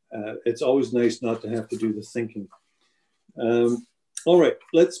it's always nice not to have to do the thinking. All right,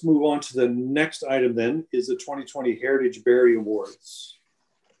 let's move on to the next item then, is the 2020 Heritage Barrie Awards.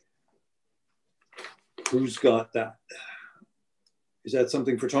 Who's got that? Is that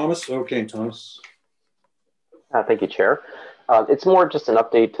something for Thomas? Okay, Thomas. Thank you, Chair. It's more just an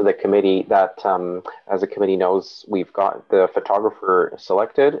update to the committee that, as the committee knows, we've got the photographer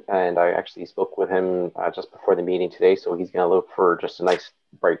selected, and I actually spoke with him just before the meeting today, so he's going to look for just a nice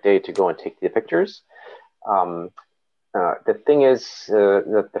bright day to go and take the pictures. The thing is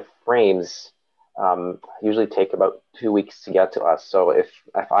that the frames usually take about 2 weeks to get to us. So if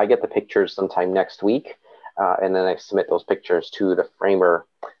I get the pictures sometime next week, and then I submit those pictures to the framer,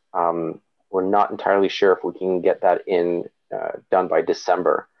 we're not entirely sure if we can get that done by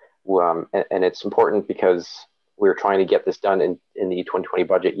December. And it's important because we're trying to get this done in the 2020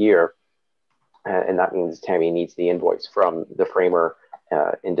 budget year. And that means Tammy needs the invoice from the framer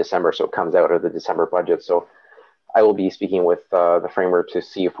in December, so it comes out of the December budget. So I will be speaking with the framer to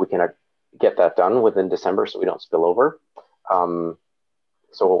see if we can get that done within December so we don't spill over. So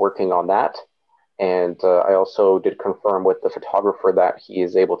we're working on that. And I also did confirm with the photographer that he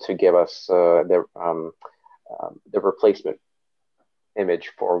is able to give us the replacement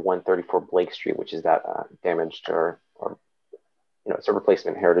image for 134 Blake Street, which is that damaged or it's a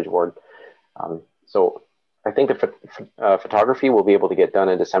replacement heritage ward. So I think the photography will be able to get done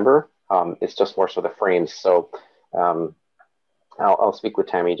in December. It's just more so the frames. So I'll speak with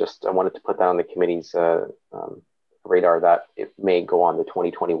Tammy. I wanted to put that on the committee's radar that it may go on the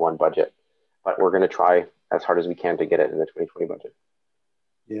 2021 budget. But we're going to try as hard as we can to get it in the 2020 budget.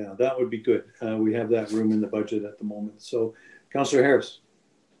 Yeah, that would be good. We have that room in the budget at the moment. So, Councillor Harris.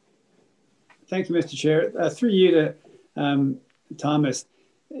 Thank you, Mr. Chair. Through you to Thomas.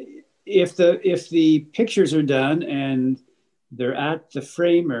 If the pictures are done and they're at the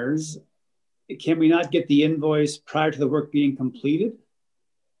framers, can we not get the invoice prior to the work being completed?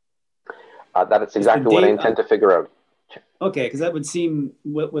 That is exactly what I intend to figure out. Okay, because that would seem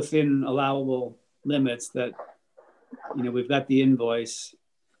within allowable limits that, we've got the invoice.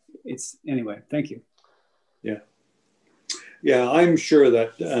 Anyway, thank you. Yeah. Yeah, I'm sure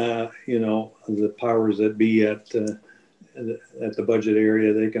that, the powers that be at the budget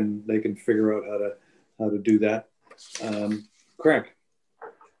area, they can figure out how to do that. Craig.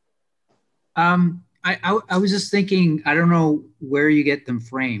 I was just thinking, I don't know where you get them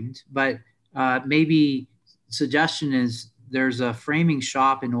framed, but maybe suggestion is there's a framing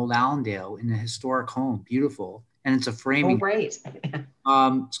shop in Old Allendale in a historic home, beautiful, and it's a framing. Oh, right.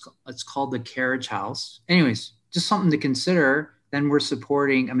 It's called the Carriage House. Anyways, just something to consider. Then we're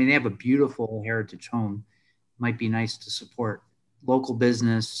supporting. I mean, they have a beautiful heritage home. Might be nice to support local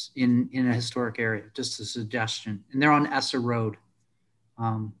business in a historic area. Just a suggestion. And they're on Esser Road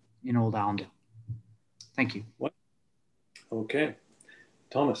in Old Allendale. Thank you. What? Okay.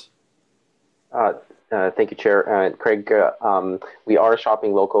 Thomas. Thank you, Chair. Craig, we are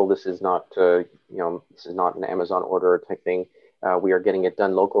shopping local. This is not, this is not an Amazon order type thing. We are getting it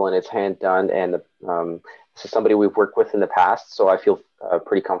done local and it's hand done. And this is somebody we've worked with in the past. So I feel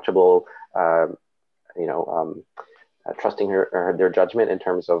pretty comfortable, trusting their judgment in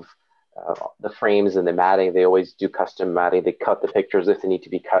terms of the frames and the matting. They always do custom matting. They cut the pictures if they need to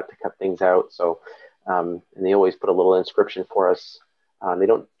be cut to cut things out. So, and they always put a little inscription for us. They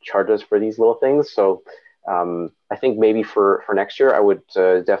don't charge us for these little things. So I think maybe for next year, I would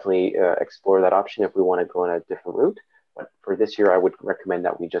definitely explore that option if we want to go in a different route. But for this year, I would recommend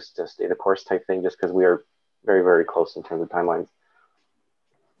that we just stay the course type thing, just because we are very, very close in terms of timelines.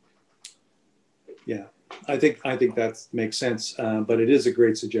 Yeah, I think that makes sense, but it is a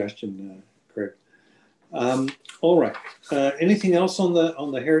great suggestion, Craig. All right. Anything else on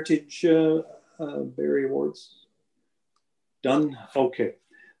the Heritage Barrie Awards? Done. Okay.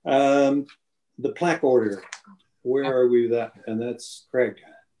 The plaque order. Where are we with that? And that's Craig.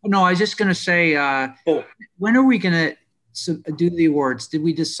 No, I was just going to say, when are we going to do the awards? Did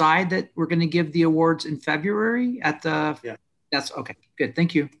we decide that we're going to give the awards in February at the? Yeah. That's okay. Good.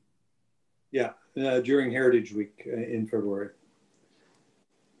 Thank you. Yeah, during Heritage Week in February.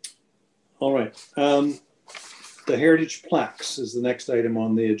 All right. The Heritage Plaques is the next item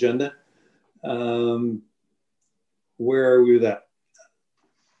on the agenda. Where are we with that?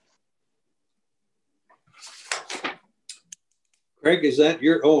 Craig, is that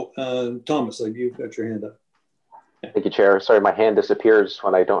your, Thomas, you've got your hand up. Thank you, Chair. Sorry, my hand disappears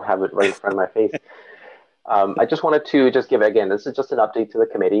when I don't have it right in front of my face. I just wanted to just give, again, this is just an update to the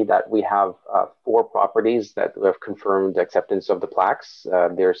committee that we have 4 properties that have confirmed acceptance of the plaques.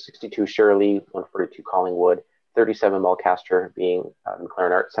 There's 62 Shirley, 142 Collingwood, 37 Mulcaster being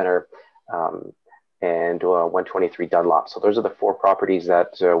McLaren Arts Center, and 123 Dunlop. So those are the 4 properties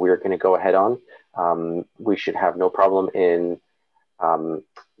that we're going to go ahead on. We should have no problem in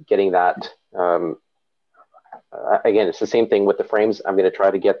getting that. Again, it's the same thing with the frames. I'm going to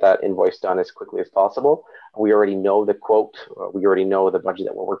try to get that invoice done as quickly as possible. We already know the quote. We already know the budget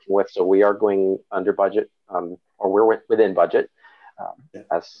that we're working with. So we are going under budget, or we're within budget,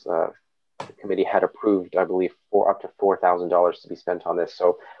 as the committee had approved, I believe, up to $4,000 to be spent on this.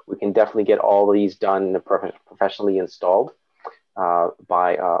 So we can definitely get all of these done professionally installed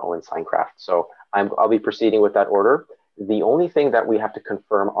by Owen Signcraft. So I'll be proceeding with that order. The only thing that we have to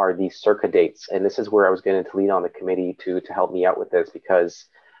confirm are the circa dates. And this is where I was going to lean on the committee to help me out with this, because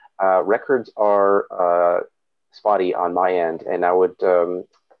records are spotty on my end. And I would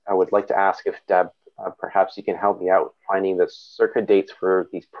like to ask if Deb, perhaps you can help me out finding the circa dates for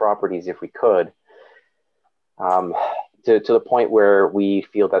these properties if we could, to the point where we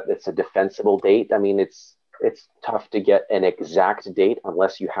feel that it's a defensible date. I mean, it's tough to get an exact date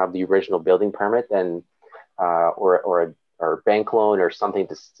unless you have the original building permit and or a bank loan or something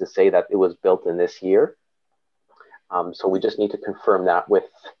to say that it was built in this year. So we just need to confirm that with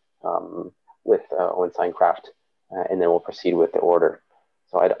Owen Signcraft, and then we'll proceed with the order.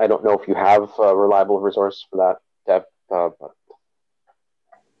 So I don't know if you have a reliable resource for that, Deb. But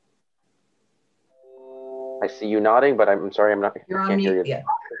I see you nodding, but I'm sorry, You're on mute. Yeah,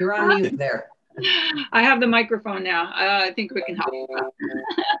 you're on mute there. I have the microphone now. I think we can help.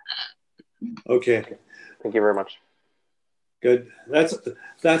 Okay. Thank you very much. Good.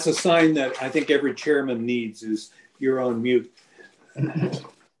 That's a sign that I think every chairman needs, is you're on mute.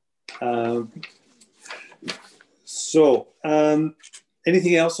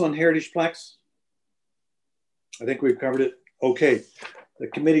 Anything else on Heritage Plaques? I think we've covered it. Okay. The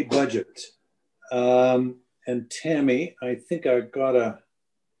committee budget. And Tammy, I think I got a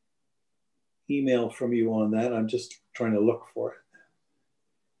email from you on that. I'm just trying to look for it.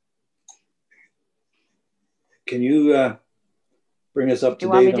 Can you bring us up to date? Do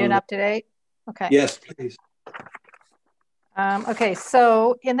you want me to do an up to date? Okay. Yes, please. Okay,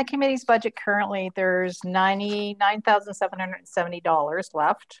 so in the committee's budget currently, there's $99,770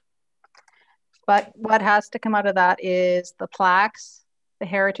 left. But what has to come out of that is the plaques, the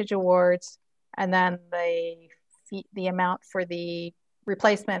Heritage Awards, and then the the amount for the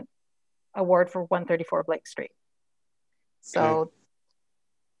replacement award for 134 Blake Street. So, Okay.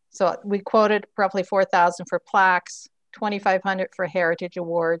 so we quoted roughly 4,000 for plaques, 2,500 for heritage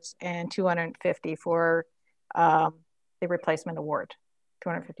awards, and 250 for the replacement award,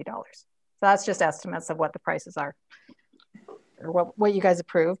 $250. So that's just estimates of what the prices are, or what you guys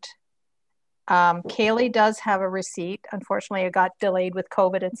approved. Kaylee does have a receipt. Unfortunately, it got delayed with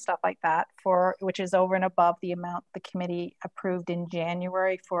COVID and stuff like that, which is over and above the amount the committee approved in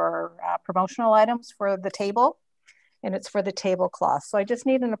January for promotional items for the table, and it's for the tablecloth. So I just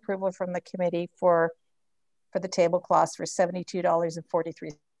need an approval from the committee for the tablecloth for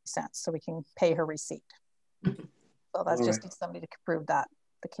 $72.43, so we can pay her receipt. So that's just need somebody to approve that,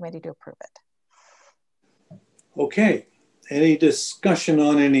 the committee to approve it. Okay. Any discussion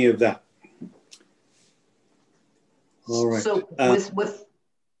on any of that? All right. So with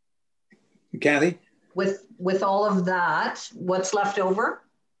Kathy? With all of that, what's left over?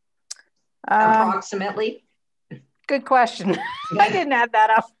 Approximately? Good question. I didn't add that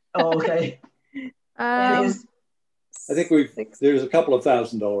up. Oh, okay. I think there's a couple of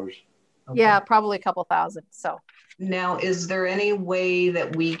 $1,000. Okay. Yeah, probably a couple thousand. So now, is there any way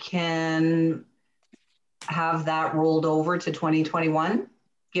that we can have that rolled over to 2021,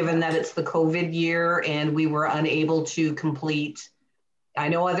 given that it's the COVID year and we were unable to complete? I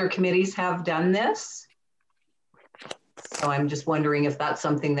know other committees have done this, so I'm just wondering if that's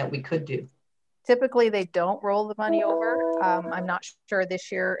something that we could do. Typically, they don't roll the money over. I'm not sure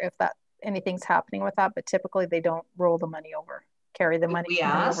this year if anything's happening with that, but typically they don't roll the money over, carry the money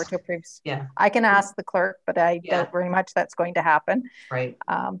over to a previous. Yeah, I can ask the clerk, but I doubt very much that's going to happen. Right.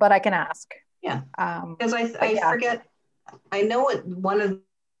 But I can ask. Yeah. Because I forget. I know it. One of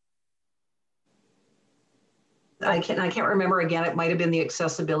I can't remember again. It might have been the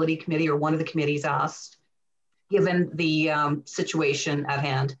accessibility committee or one of the committees asked, given the situation at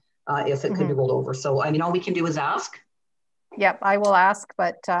hand, if it could be rolled over. So I mean, all we can do is ask. Yep, I will ask,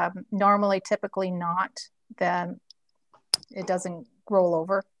 but normally, typically not. Then it doesn't roll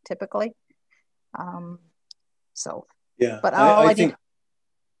over typically. So yeah, but I think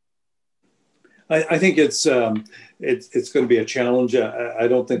it's going to be a challenge. I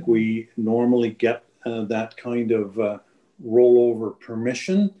don't think we normally get that kind of rollover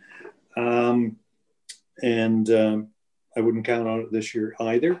permission, and I wouldn't count on it this year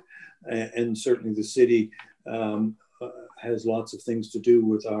either. And certainly the city has lots of things to do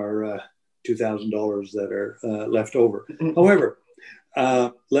with our $2,000 that are left over. However,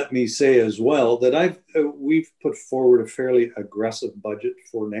 let me say as well that we've put forward a fairly aggressive budget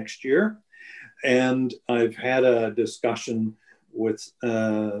for next year. And I've had a discussion with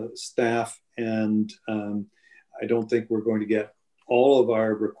staff, and I don't think we're going to get all of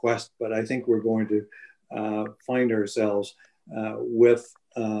our requests, but I think we're going to find ourselves with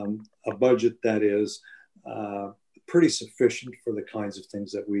a budget that is pretty sufficient for the kinds of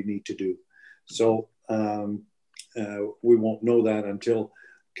things that we need to do. So we won't know that until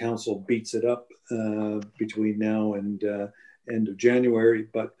council beats it up between now and end of January,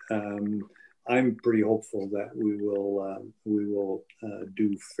 but I'm pretty hopeful that we will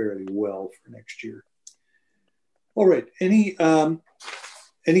do fairly well for next year. All right. Any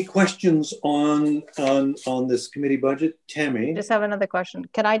questions on this committee budget, Tammy? Just have another question.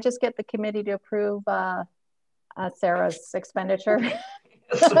 Can I just get the committee to approve Sarah's expenditure?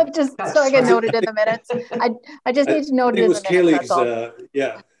 Just so I get noted in the minutes. I just need to note it in the minutes. That's all.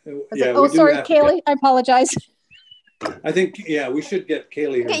 Yeah. Oh, sorry, Kaylee. I apologize. I think, yeah, we should get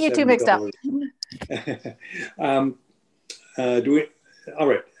Kaylee. Get you two mixed up. All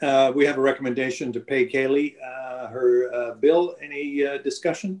right. We have a recommendation to pay Kaylee her bill. Any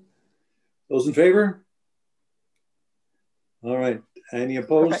discussion? Those in favor? All right. Any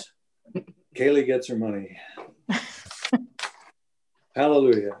opposed? Perfect. Kaylee gets her money.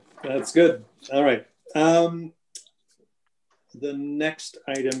 Hallelujah. That's good. All right. The next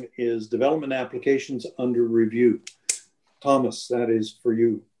item is development applications under review. Thomas, that is for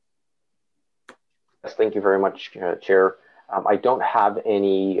you. Yes, thank you very much, Chair. I don't have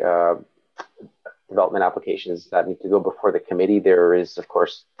any development applications that need to go before the committee. There is, of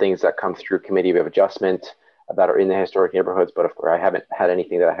course, things that come through committee of adjustment that are in the historic neighborhoods, but of course, I haven't had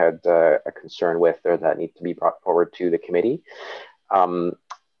anything that I had a concern with or that need to be brought forward to the committee.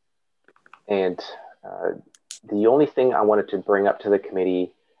 The only thing I wanted to bring up to the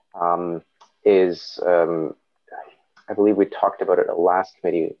committee is, I believe we talked about it at the last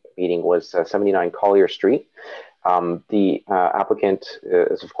committee meeting, was 79 Collier Street. The applicant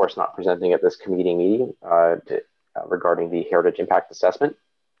is, of course, not presenting at this committee meeting regarding the heritage impact assessment.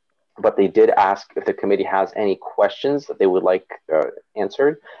 But they did ask if the committee has any questions that they would like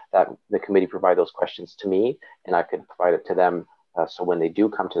answered, that the committee provide those questions to me and I could provide it to them. So when they do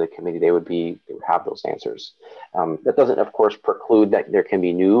come to the committee, they would have those answers. That doesn't, of course, preclude that there can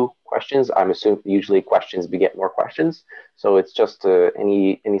be new questions. I'm assuming usually questions beget more questions. So it's just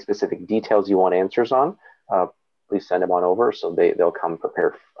any specific details you want answers on, please send them on over. So they'll come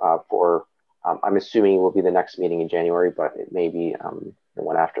prepared for, I'm assuming it will be the next meeting in January, but it may be the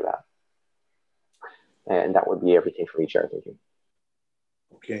one after that. And that would be everything from me, Chair. Thank you.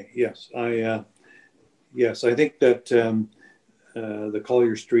 Okay. Yes, I think that the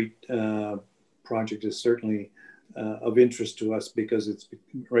Collier Street project is certainly of interest to us because it's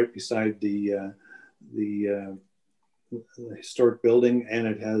right beside the historic building, and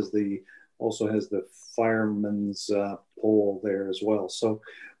it has also has the fireman's pole there as well. So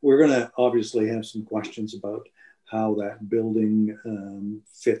we're going to obviously have some questions about how that building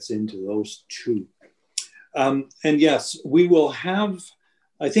fits into those two. And yes, we will have,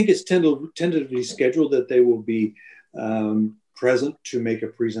 I think it's tentatively scheduled that they will be present to make a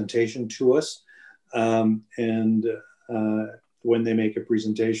presentation to us. And when they make a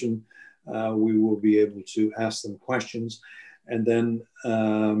presentation, we will be able to ask them questions. And then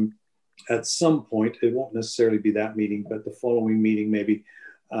at some point, it won't necessarily be that meeting, but the following meeting, maybe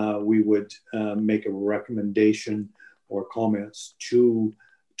we would make a recommendation or comments to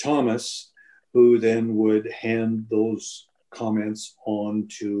Thomas, who then would hand those comments on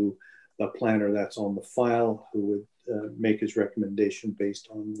to the planner that's on the file, who would make his recommendation based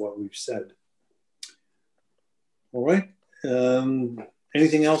on what we've said. All right.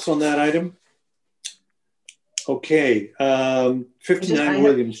 Anything else on that item? Okay. 59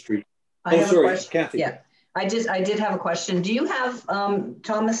 William Street. Oh, sorry, Kathy. Yeah, I did have a question. Do you have,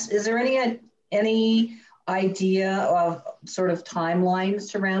 Thomas, is there any idea of sort of timeline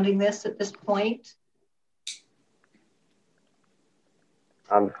surrounding this at this point?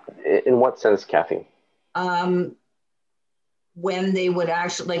 In what sense, Kathy? When they would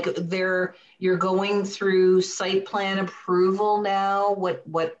actually, like, you're going through site plan approval now. What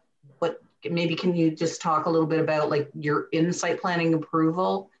maybe can you just talk a little bit about, like, you're in site planning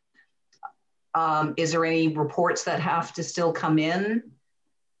approval? Is there any reports that have to still come in?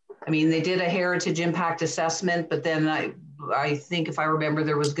 I mean, they did a heritage impact assessment, but then I think if I remember,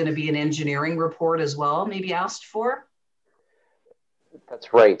 there was going to be an engineering report as well, maybe asked for.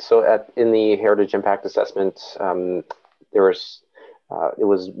 That's right. So in the heritage impact assessment, it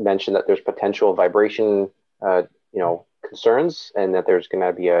was mentioned that there's potential vibration, concerns, and that there's going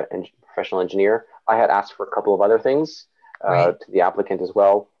to be a professional engineer. I had asked for a couple of other things to the applicant as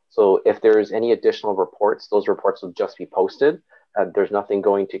well. So if there's any additional reports, those reports will just be posted. There's nothing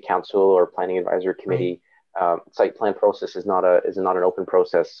going to council or planning advisory committee. Site plan process is not an open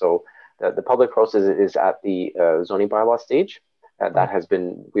process. So the public process is at the zoning bylaw stage.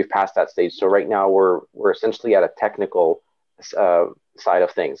 We've passed that stage. So right now we're essentially at a technical side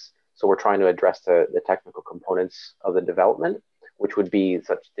of things. So we're trying to address the technical components of the development, which would be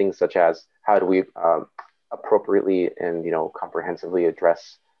such things such as how do we appropriately and comprehensively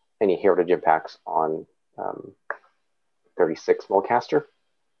address any heritage impacts on 36 Mulcaster,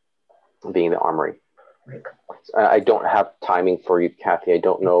 being the Armory. Right. I don't have timing for you, Kathy. I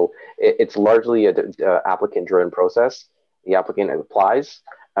don't know. It's largely an applicant-driven process. The applicant applies.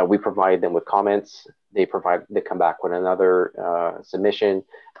 We provide them with comments. They come back with another submission,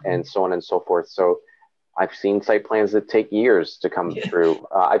 and so on and so forth. So I've seen site plans that take years to come through.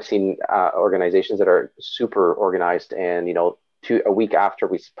 I've seen organizations that are super organized, and a week after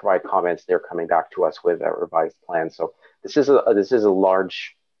we provide comments, they're coming back to us with a revised plan. So this is a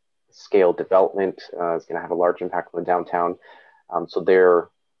large scale development. It's going to have a large impact on the downtown. So they are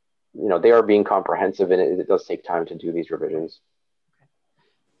being comprehensive, and it does take time to do these revisions.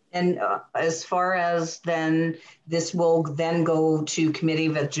 And as far as then, this will then go to Committee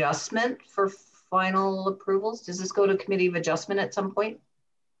of Adjustment for final approvals. Does this go to Committee of Adjustment at some point?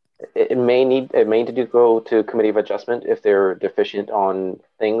 It may need to go to Committee of Adjustment if they're deficient on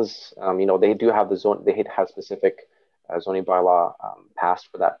things. They do have they have specific zoning bylaw passed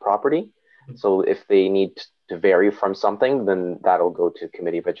for that property. So if they need to vary from something, then that'll go to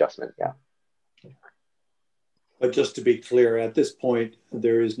Committee of Adjustment. Yeah. But just to be clear, at this point,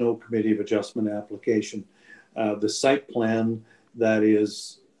 there is no Committee of Adjustment application. The site plan that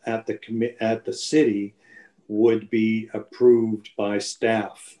is at the city would be approved by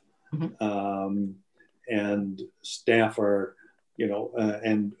staff. And staff are,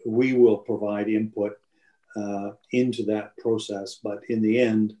 and we will provide input into that process. But in the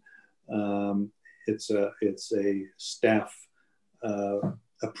end, it's a staff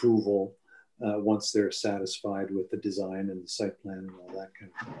approval once they're satisfied with the design and the site plan and all that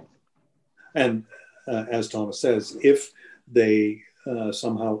kind of thing. And as Thomas says, if they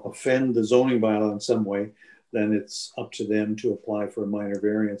somehow offend the zoning bylaw in some way, then it's up to them to apply for a minor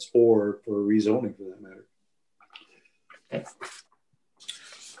variance or for rezoning for that matter.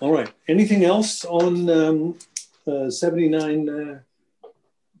 All right, anything else on 79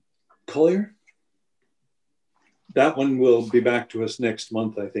 Collier? That one will be back to us next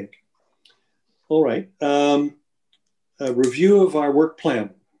month, I think. All right, a review of our work plan.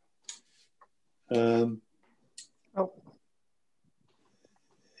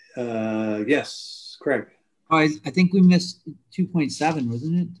 Yes, Craig. Oh, I think we missed 2.7,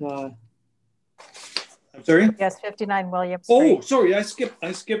 wasn't it? I'm sorry? Yes, 59 William Street. Oh, sorry, I skipped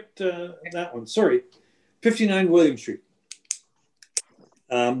that one. Sorry. 59 William Street.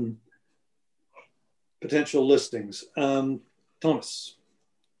 Potential listings. Thomas.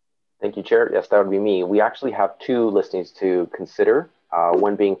 Thank you, Chair. Yes, that would be me. We actually have two listings to consider,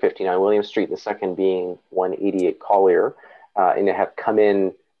 one being 59 William Street, the second being 188 Collier, and they have come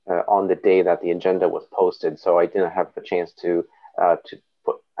in on the day that the agenda was posted, so I didn't have the chance to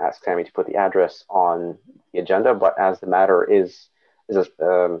ask Sammy to put the address on the agenda, but as the matter is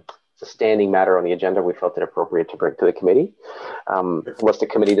a standing matter on the agenda, we felt it appropriate to bring to the committee. Unless the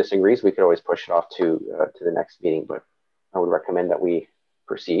committee disagrees, we could always push it off to the next meeting, but I would recommend that we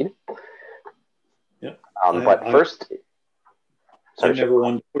proceed. Yeah. First, I never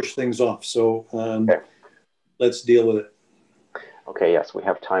want to push things off, so okay. Let's deal with it. Okay, yes, we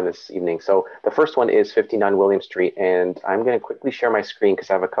have time this evening. So the first one is 59 William Street, and I'm going to quickly share my screen because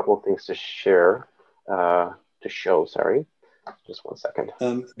I have a couple of things to share, sorry. Just one second.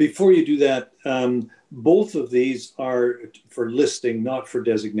 Before you do that, both of these are for listing, not for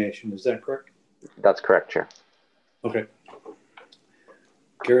designation. Is that correct? That's correct, Chair. Okay.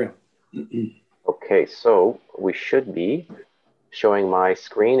 Carry on. Okay, so we should be showing my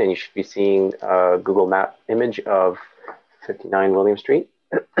screen, and you should be seeing a Google Map image of 59 William Street.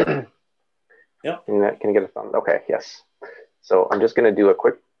 Yeah. Can I get a thumb? Okay, yes. So I'm just going to do a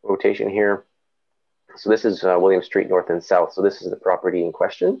quick rotation here. So this is William Street North and South. So this is the property in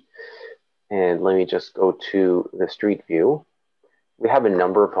question. And let me just go to the street view. We have a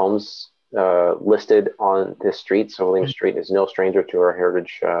number of homes listed on this street. So William Street is no stranger to our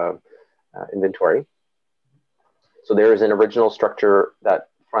heritage inventory. So there is an original structure that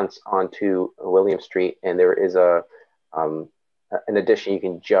fronts onto William Street, and there is an addition you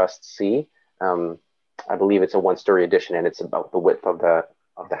can just see. I believe it's a one-story addition, and it's about the width of the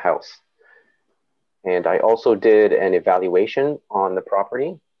house. And I also did an evaluation on the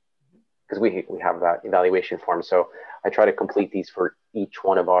property because we have that evaluation form. So I try to complete these for each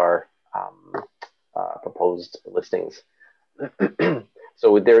one of our proposed listings.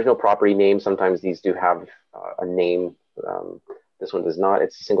 So there is no property name. Sometimes these do have a name. This one does not.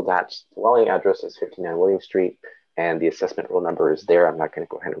 It's a single detached dwelling. Address is 59 William Street, and the assessment roll number is there. I'm not going to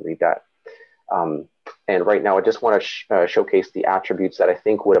go ahead and read that. And right now, I just want to showcase the attributes that I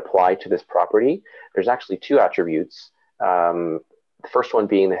think would apply to this property. There's actually two attributes. The first one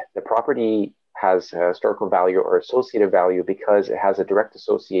being the property has a historical value or associative value because it has a direct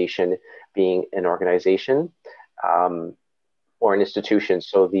association being an organization or an institution.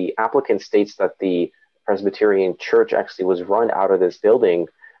 So the applicant states that the Presbyterian Church actually was run out of this building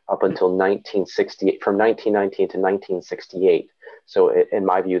up until 1968, from 1919 to 1968. So in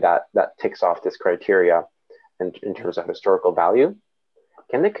my view, that ticks off this criteria in terms of historical value.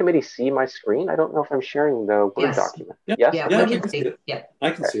 Can the committee see my screen? I don't know if I'm sharing the Word document. Yeah. Yes? Yeah, Okay. I can see it. Yeah,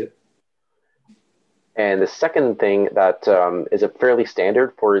 I can see it. And the second thing that is a fairly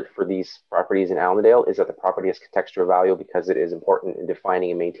standard for these properties in Allendale is that the property has contextual value because it is important in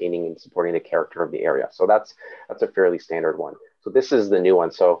defining and maintaining and supporting the character of the area. So that's a fairly standard one. So this is the new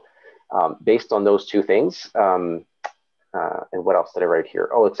one. So based on those two things, and what else did I write here?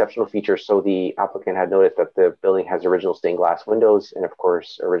 Oh, exceptional features. So the applicant had noticed that the building has original stained glass windows and of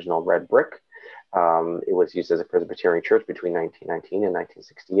course, original red brick. It was used as a Presbyterian church between 1919 and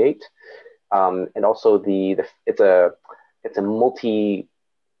 1968. And also it's a multi,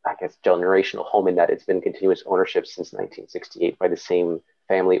 I guess, generational home in that it's been continuous ownership since 1968 by the same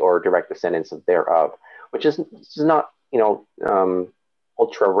family or direct descendants of thereof, which is not,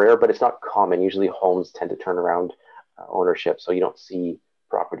 ultra rare, but it's not common. Usually homes tend to turn around ownership, so you don't see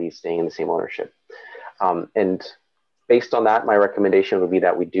properties staying in the same ownership. And based on that, my recommendation would be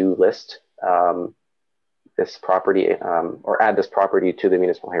that we do list this property or add this property to the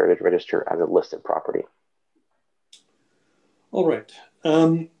Municipal Heritage Register as a listed property. All right.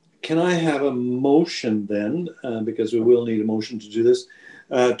 Can I have a motion then, because we will need a motion to do this,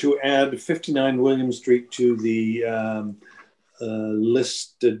 to add 59 William Street to the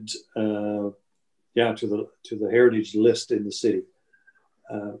listed, to the heritage list in the city.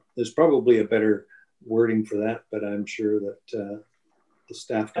 There's probably a better wording for that, but I'm sure that the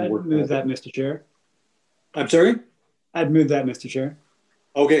staff can work. I'd move that, Mr. Chair. I'm sorry? I'd move that, Mr. Chair.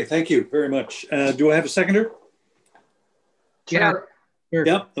 Okay, thank you very much. Do I have a seconder? Yeah. Sure.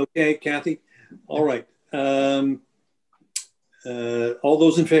 Yep. Okay, Kathy. All right. All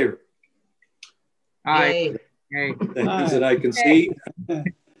those in favor? Aye. Things that I can see.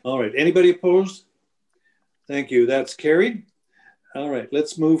 All right. Anybody opposed? Thank you. That's carried. All right.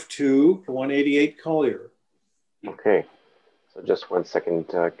 Let's move to 188 Collier. Okay. So just 1 second,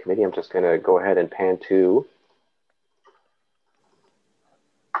 committee. I'm just going to go ahead and pan to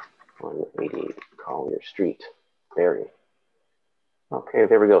 188 Collier Street, Barrie. Okay,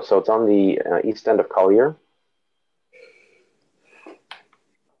 there we go. So it's on the east end of Collier.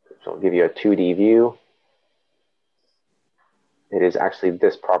 So I'll give you a 2D view. It is actually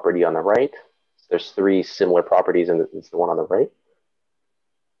this property on the right. There's 3 similar properties, and it's the one on the right.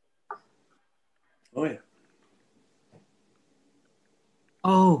 Oh, yeah.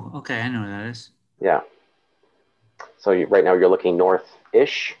 Oh, okay. I know what that is. Yeah. So right now you're looking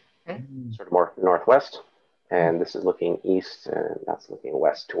north-ish, sort of more northwest. And this is looking east, and that's looking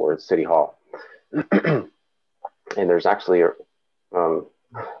west towards City Hall. And there's actually a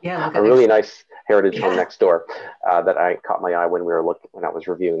really nice heritage home next door that I caught my eye when I was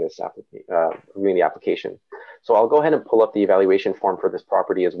reviewing this reviewing the application. So I'll go ahead and pull up the evaluation form for this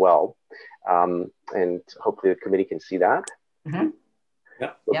property as well, and hopefully the committee can see that. Mm-hmm.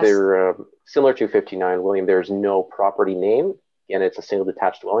 Yeah. So they're similar to 59 William. There's no property name. Again, it's a single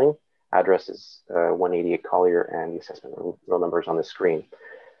detached dwelling. Address is 188 Collier, and the assessment roll number is on the screen.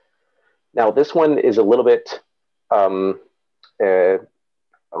 Now, this one is a little bit, I'll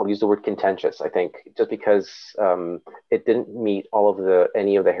use the word contentious, I think, just because it didn't meet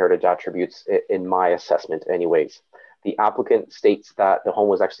any of the heritage attributes in my assessment anyways. The applicant states that the home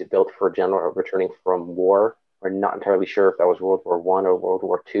was actually built for a general returning from war. We're not entirely sure if that was World War I or World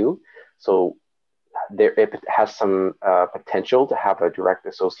War II. So it has some potential to have a direct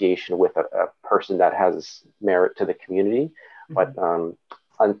association with a person that has merit to the community. But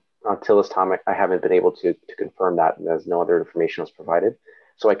until this time, I haven't been able to confirm that, and as no other information was provided.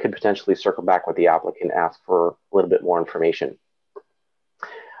 So I could potentially circle back with the applicant and ask for a little bit more information.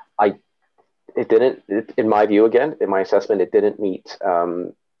 In my view, again, in my assessment, it didn't meet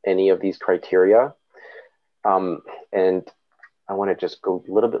any of these criteria. And I want to just go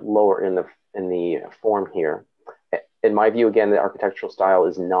a little bit lower in the form here. In my view, again, the architectural style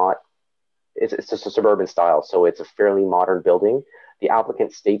is it's just a suburban style. So it's a fairly modern building. The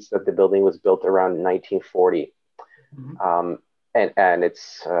applicant states that the building was built around 1940. Mm-hmm. And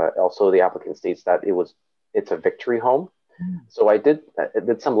it's also the applicant states that it's a victory home. Mm-hmm. So I did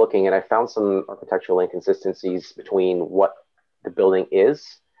some looking, and I found some architectural inconsistencies between what the building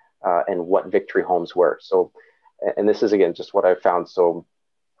is and what victory homes were. So, and this is again just what I found. So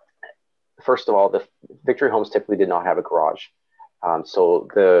first of all, the victory homes typically did not have a garage. So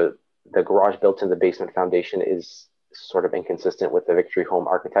the garage built in the basement foundation is sort of inconsistent with the victory home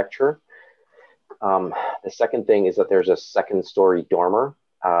architecture. The second thing is that there's a second-story dormer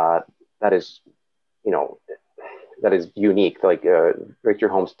that is unique. Like victory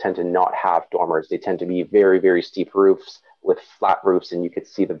homes tend to not have dormers. They tend to be very, very steep roofs with flat roofs, and you could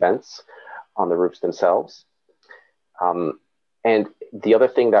see the vents on the roofs themselves. And the other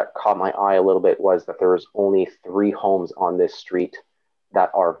thing that caught my eye a little bit was that there was only 3 homes on this street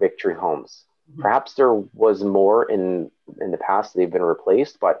that are victory homes. Mm-hmm. Perhaps there was more in the past, they've been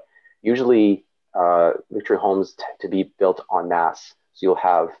replaced, but usually victory homes tend to be built en masse. So you'll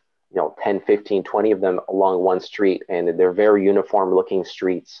have 10, 15, 20 of them along one street, and they're very uniform looking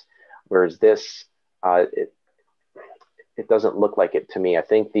streets. Whereas this, it doesn't look like it to me. I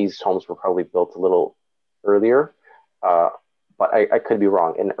think these homes were probably built a little earlier, but I could be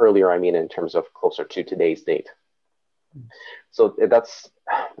wrong. And earlier, I mean in terms of closer to today's date. So that's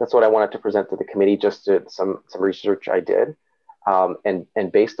what I wanted to present to the committee, just some research I did.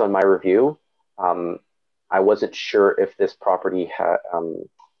 And based on my review, I wasn't sure if this property had,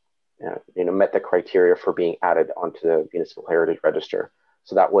 met the criteria for being added onto the Municipal Heritage Register.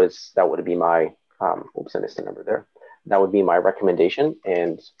 So that would be my, oops, I missed a number there. That would be my recommendation,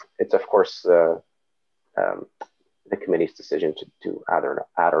 and it's of course the committee's decision to add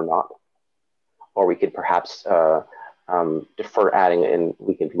or not. Or we could perhaps defer adding, and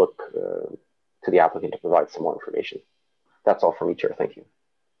we could look to the applicant to provide some more information. That's all from me, Chair. Thank you.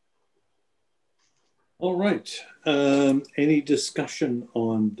 All right. Any discussion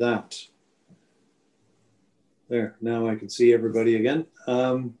on that? There, now I can see everybody again.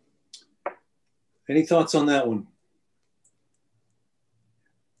 Any thoughts on that one?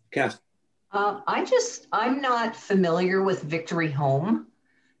 Cass? I'm not familiar with Victory Home.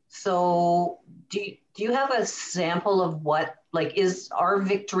 So do you have a sample of what, like, are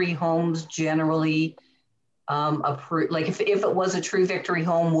Victory Homes generally approved? Like if it was a true Victory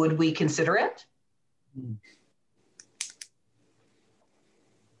Home, would we consider it?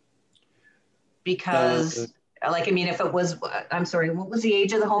 Because like, I mean, if it was, I'm sorry, what was the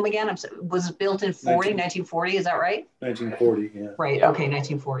age of the home again? Was it built in 1940, is that right? 1940, yeah. Right, Yeah. okay,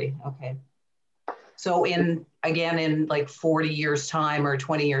 1940, okay. So in like 40 years time or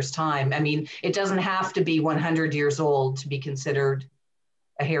 20 years time, I mean, it doesn't have to be 100 years old to be considered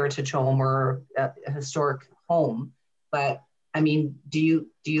a heritage home or a historic home. But I mean, do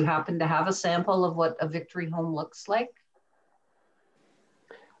you happen to have a sample of what a Victory Home looks like?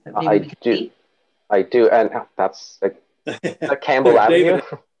 I do, and that's Campbell Avenue.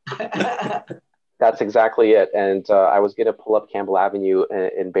 That's exactly it. And I was going to pull up Campbell Avenue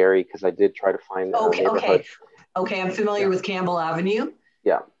in Barrie because I did try to find neighborhood. Okay, I'm familiar with Campbell Avenue.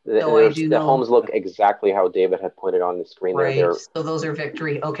 Yeah, so the homes look exactly how David had pointed on the screen right. there. So those are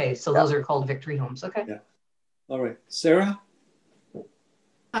Victory. Okay, so those are called Victory Homes. Okay. Yeah. All right, Sarah.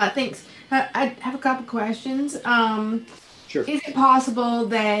 Thanks. I have a couple questions. Sure. Is it possible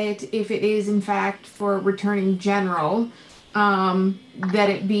that if it is in fact for returning general, that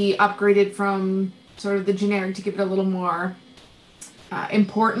it be upgraded from sort of the generic to give it a little more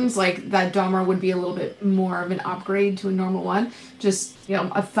importance, like that dormer would be a little bit more of an upgrade to a normal one? Just,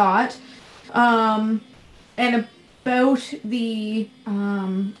 a thought. And about the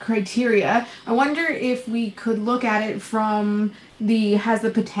criteria, I wonder if we could look at it from has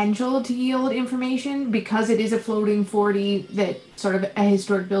the potential to yield information, because it is a floating 40, that sort of a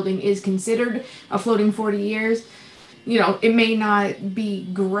historic building is considered a floating 40 years. It may not be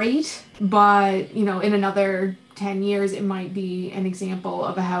great, but, in another 10 years, it might be an example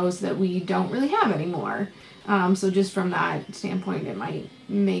of a house that we don't really have anymore. So just from that standpoint, it might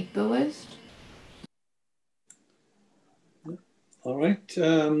make the list. All right,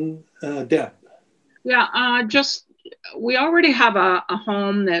 Deb. Yeah, we already have a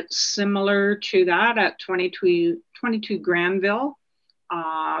home that's similar to that at 22 Granville.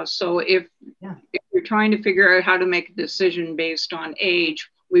 So if you're trying to figure out how to make a decision based on age,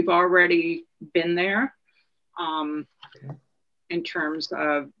 we've already been there in terms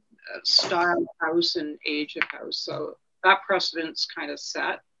of style of house and age of house. So that precedent's kind of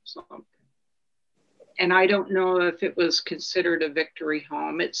set. So. And I don't know if it was considered a Victory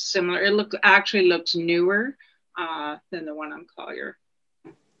Home. It's similar. It actually looks newer than the one on Collier.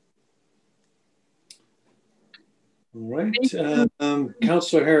 All right,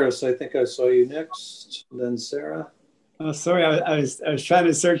 Councillor Harris, I think I saw you next. Then Sarah. Oh, sorry, I was trying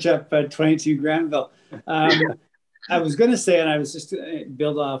to search up 22 Granville. I was going to say, and I was just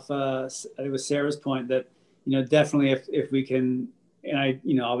build off. I think it was Sarah's point that definitely if we can. And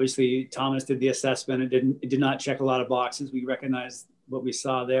obviously Thomas did the assessment. It did not check a lot of boxes. We recognize what we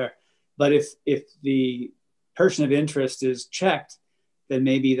saw there. But if the person of interest is checked, then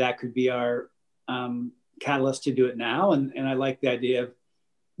maybe that could be our catalyst to do it now. And I like the idea of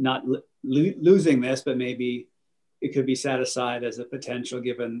not losing this, but maybe it could be set aside as a potential,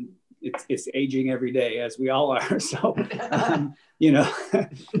 given it's aging every day, as we all are. So,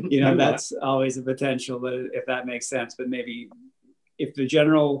 that's always a potential, but if that makes sense. But maybe if the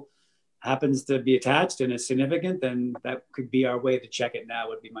general happens to be attached and is significant, then that could be our way to check it now,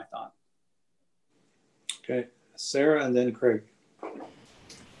 would be my thought. Okay, Sarah and then Craig.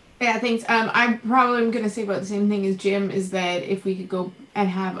 Yeah, thanks. I probably am going to say about the same thing as Jim, is that if we could go and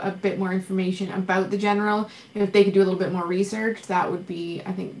have a bit more information about the general, if they could do a little bit more research, that would be,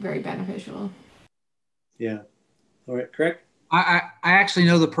 I think, very beneficial. Yeah. All right, Craig? I actually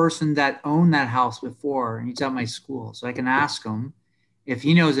know the person that owned that house before, and he's at my school, so I can ask him if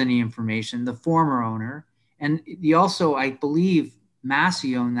he knows any information, the former owner. And he also, I believe,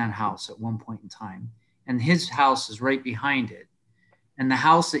 Massey owned that house at one point in time, and his house is right behind it. And the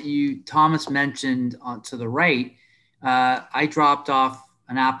house that Thomas mentioned to the right, I dropped off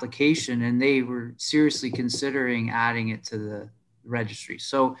an application and they were seriously considering adding it to the registry.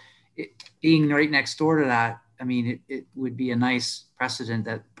 So being right next door to that, I mean, it would be a nice precedent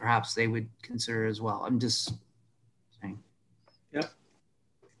that perhaps they would consider as well. I'm just saying. Yeah.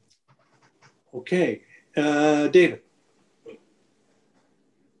 Okay, David.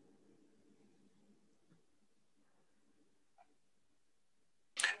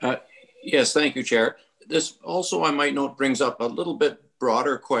 Yes, thank you, Chair. this also, I might note, brings up a little bit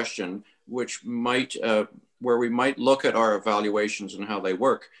broader question, which might, where we might look at our evaluations and how they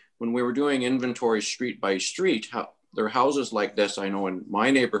work. When we were doing inventory street by street, there are houses like this, I know in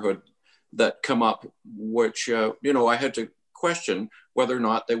my neighborhood, that come up, which, you know, I had to question whether or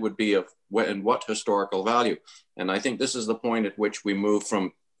not they would be of and what historical value. And I think this is the point at which we move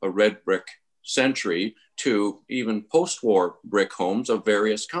from a red brick century to even post-war brick homes of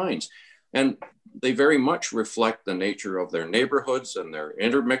various kinds. And they very much reflect the nature of their neighborhoods, and they're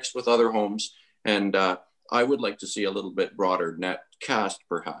intermixed with other homes. And I would like to see a little bit broader net cast,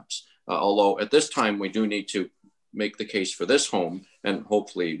 perhaps. Although at this time, we do need to make the case for this home, and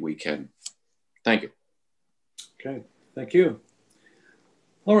hopefully we can. Thank you. Okay, thank you.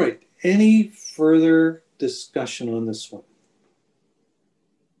 All right, any further discussion on this one?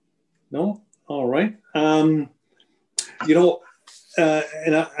 No? All right. You know,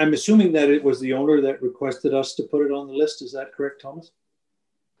 and I'm assuming that it was the owner that requested us to put it on the list. Is that correct, Thomas?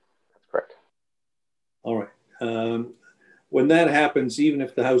 That's correct. All right. When that happens, even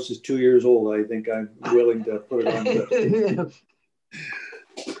if the house is 2 years old, I think I'm willing to put it on the list.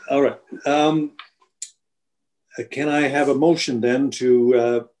 All right. Can I have a motion then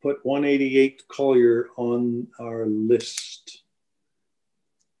to put 188 Collier on our list?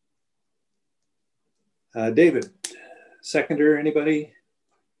 David, seconder, anybody?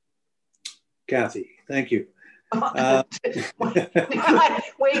 Kathy, thank you. Wait,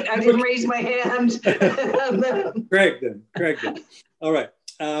 I didn't raise my hand. Craig then. All right.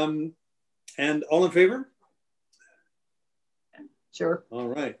 And all in favor? Sure. All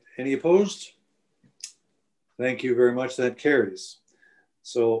right. Any opposed? Thank you very much. That carries.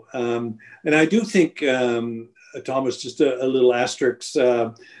 So, and I do think, Thomas, just a little asterisk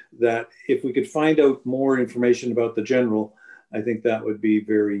that if we could find out more information about the general, I think that would be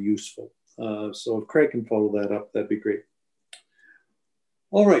very useful. So if Craig can follow that up, that'd be great.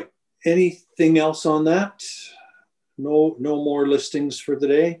 All right. Anything else on that? No more listings for the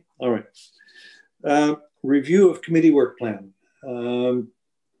day. All right. Review of committee work plan.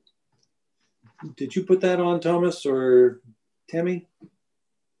 Did you put that on, Thomas, or Tammy?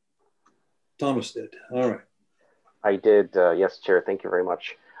 Thomas did. All right. I did. Yes, Chair. Thank you very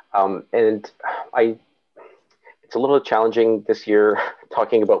much. And it's a little challenging this year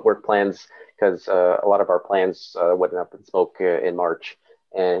talking about work plans because a lot of our plans went up in smoke in March,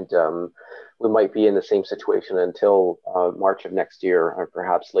 and we might be in the same situation until March of next year or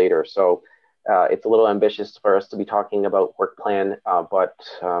perhaps later. So it's a little ambitious for us to be talking about work plan, but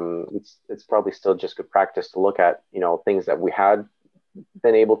it's probably still just good practice to look at, you know, things that we had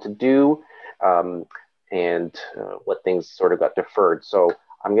been able to do and what things sort of got deferred. So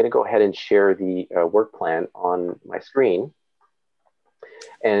I'm going to go ahead and share the work plan on my screen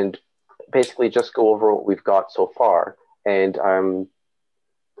and basically just go over what we've got so far. And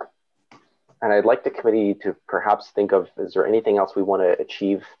I'd like the committee to perhaps think of, is there anything else we want to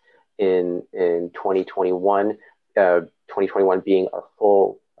achieve in 2021, 2021 being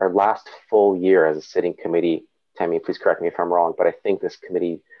our last full year as a sitting committee. Tammy, please correct me if I'm wrong, but I think this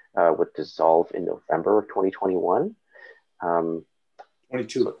committee would dissolve in November of 2021.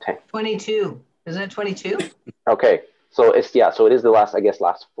 22. So 22. Isn't it 22? Okay. So it is the last, I guess,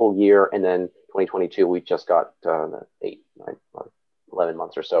 last full year. And then 2022, we just got 11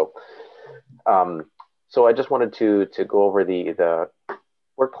 months or so. So I just wanted to go over the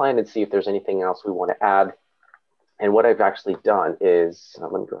work plan and see if there's anything else we want to add. And what I've actually done is,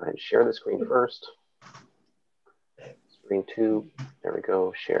 let me go ahead and share the screen first. Screen 2, there we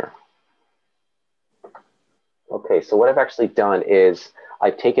go, share. Okay, so what I've actually done is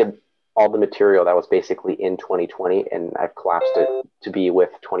I've taken all the material that was basically in 2020 and I've collapsed it to be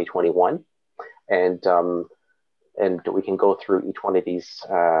with 2021. And we can go through each one of these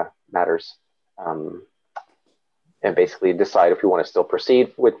matters and basically decide if we want to still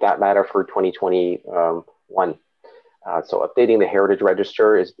proceed with that matter for 2021. So updating the Heritage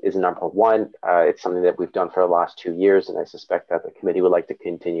Register is number one. It's something that we've done for the last 2 years, and I suspect that the committee would like to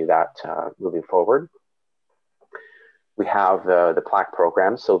continue that moving forward. We have the plaque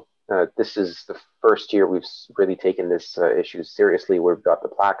program. So this is the first year we've really taken this issue seriously. We've got the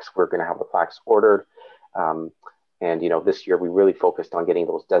plaques. We're going to have the plaques ordered. And, you know, this year we really focused on getting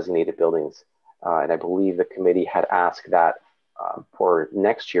those designated buildings. And I believe the committee had asked that for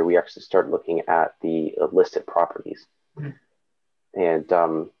next year, we actually start looking at the listed properties. And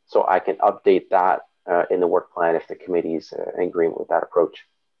so I can update that in the work plan if the committee's in agreement with that approach.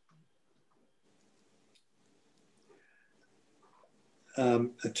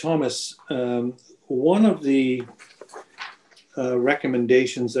 Thomas, one of the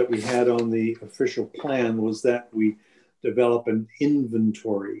recommendations that we had on the official plan was that we develop an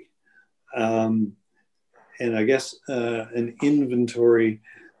inventory. And I guess an inventory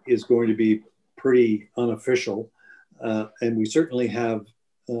is going to be pretty unofficial. And we certainly have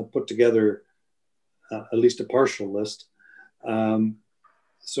put together at least a partial list.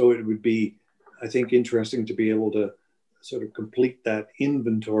 So it would be, I think, interesting to be able to sort of complete that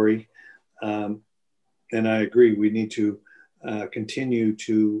inventory. And I agree, we need to continue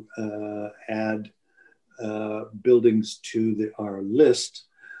to add buildings to our list.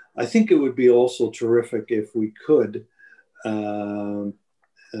 I think it would be also terrific if we could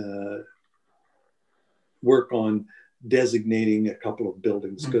work on designating a couple of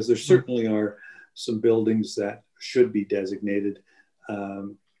buildings, because there certainly are some buildings that should be designated.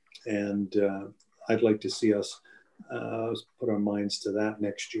 And I'd like to see us put our minds to that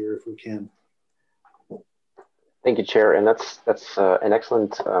next year if we can. Thank you, Chair. And that's an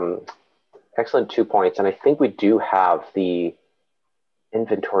excellent 2 points. And I think we do have the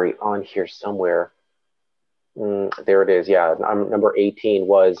inventory on here somewhere. There it is. Yeah, number 18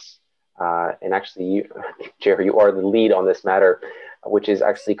 was, and actually, you, Chair, you are the lead on this matter, which is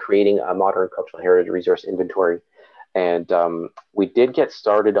actually creating a modern cultural heritage resource inventory. And we did get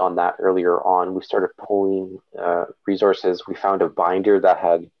started on that earlier on. We started pulling resources. We found a binder that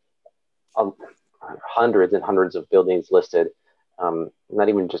had hundreds and hundreds of buildings listed. Not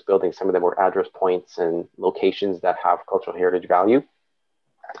even just buildings, some of them were address points and locations that have cultural heritage value.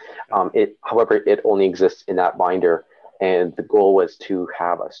 However, it only exists in that binder. And the goal was to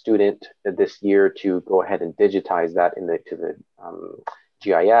have a student this year to go ahead and digitize that to the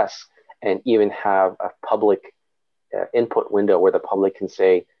GIS, and even have a public input window where the public can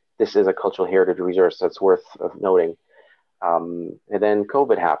say, this is a cultural heritage resource that's worth of noting. And then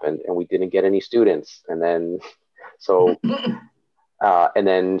COVID happened and we didn't get any students. And then, so, and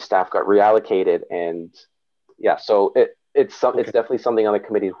then staff got reallocated, and yeah, so it's definitely something on the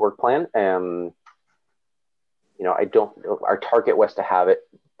committee's work plan. You know, our target was to have it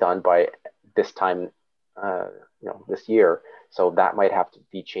done by this time, this year. So that might have to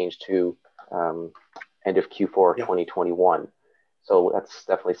be changed to end of Q4 2021. So that's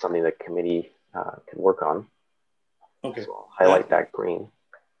definitely something the committee can work on. Okay. So I'll highlight that green.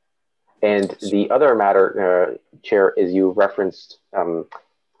 And the other matter, Chair, is you referenced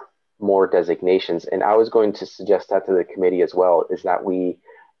more designations. And I was going to suggest that to the committee as well, is that we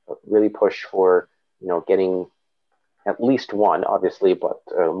really push for, getting at least one, obviously, but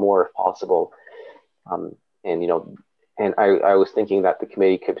more if possible. And I was thinking that the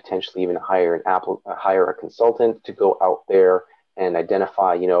committee could potentially even hire hire a consultant to go out there and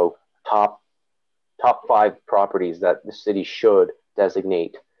identify, top 5 properties that the city should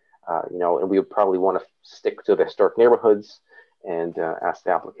designate. And we would probably want to stick to the historic neighborhoods and ask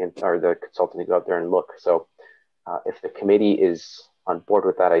the applicant or the consultant to go out there and look. So if the committee is on board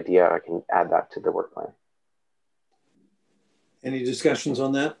with that idea, I can add that to the work plan. Any discussions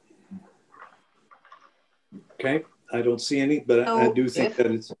on that? Okay, I don't see any, but I do think that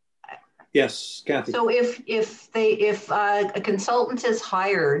it's, yes, Kathy. So if a consultant is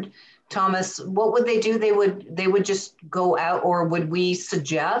hired, Thomas, what would they do? They would just go out, or would we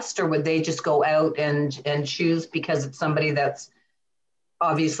suggest, or would they just go out and choose because it's somebody that's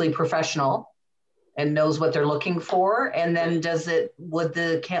obviously professional and knows what they're looking for? And then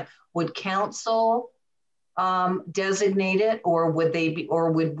would council designate it, or would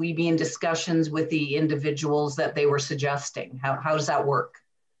we be in discussions with the individuals that they were suggesting? How does that work?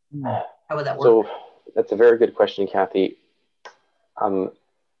 How would that work? So that's a very good question, Kathy.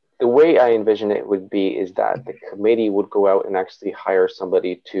 The way I envision it would be is that the committee would go out and actually hire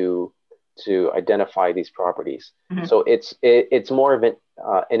somebody to identify these properties. Mm-hmm. So it's more of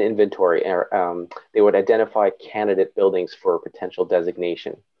an inventory. They would identify candidate buildings for potential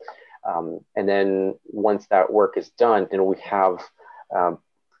designation. And then once that work is done, and we have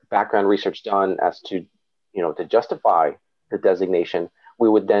background research done as to, to justify the designation, we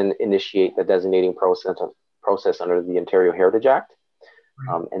would then initiate the designating process under the Ontario Heritage Act.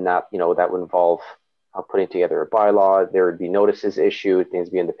 And that, that would involve putting together a bylaw. There would be notices issued, things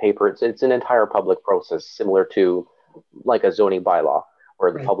be in the paper. It's an entire public process, similar to like a zoning bylaw,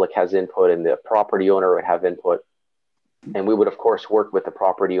 where the public has input and the property owner would have input. And we would, of course, work with the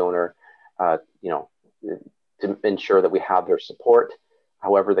property owner, to ensure that we have their support.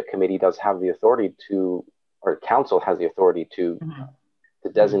 However, the committee does have the authority or council has the authority to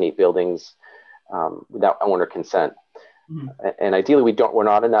designate buildings without owner consent. And ideally, we're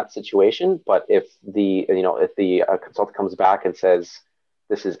not in that situation. But if the consultant comes back and says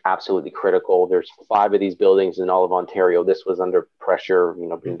this is absolutely critical. There's 5 of these buildings in all of Ontario. This was under pressure,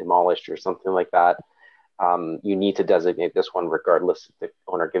 being demolished or something like that. You need to designate this one regardless if the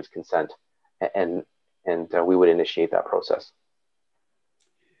owner gives consent, and we would initiate that process.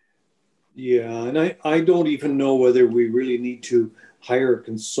 Yeah, and I don't even know whether we really need to hire a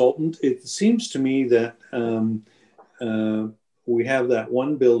consultant. It seems to me that we have that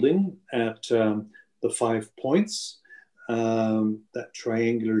one building at the 5 Points, that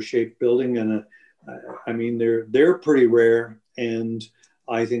triangular shaped building, and I mean they're pretty rare, and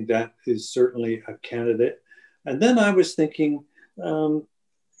I think that is certainly a candidate. And then I was thinking,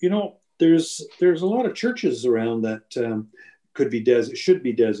 there's a lot of churches around that should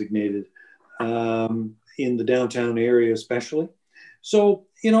be designated in the downtown area, especially. So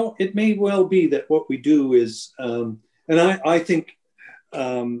it may well be that what we do is, and I think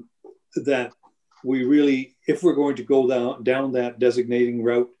that we really, if we're going to go down that designating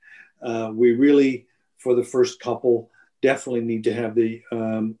route, we really, for the first couple, definitely need to have the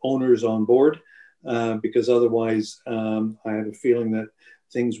owners on board, because otherwise I have a feeling that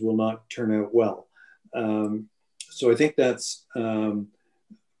things will not turn out well. So I think that's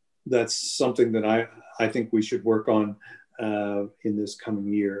something that I think we should work on in this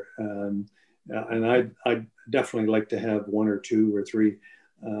coming year. And I'd definitely like to have 1 or 2 or 3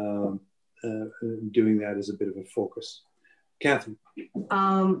 doing that as a bit of a focus. Catherine.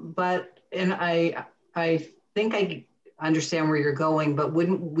 And I think I understand where you're going, but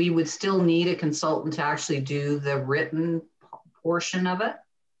we would still need a consultant to actually do the written portion of it?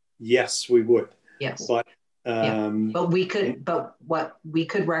 Yes, we would. Yes. But we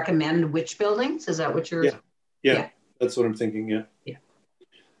could recommend which buildings? Is that what you're? Yeah. That's what I'm thinking.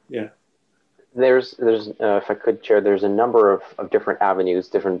 Yeah. There's if I could, Chair, there's a number of different avenues,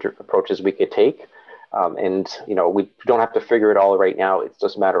 different approaches we could take. And, we don't have to figure it all right now. It's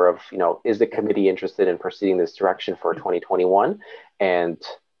just a matter of, is the committee interested in proceeding this direction for 2021? And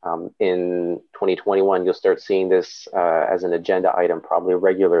in 2021, you'll start seeing this as an agenda item probably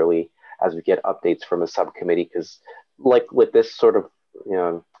regularly as we get updates from the subcommittee, because like with this sort of,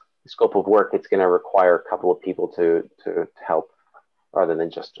 scope of work, it's going to require a couple of people to help rather than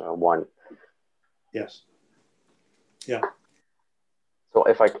just one. Yes. Yeah. So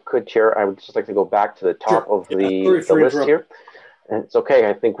if I could, Chair, I would just like to go back to the top of the list here. And it's okay.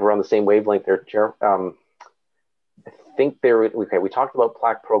 I think we're on the same wavelength there, Chair. I think we talked about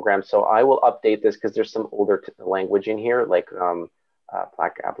plaque programs. So I will update this because there's some older language in here, like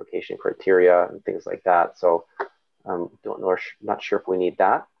plaque application criteria and things like that. So not sure if we need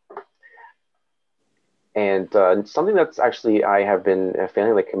that. And something that's actually I have been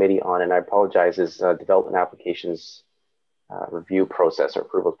failing the committee on, and I apologize, is development applications review process or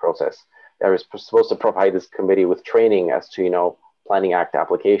approval process. I was supposed to provide this committee with training as to, Planning Act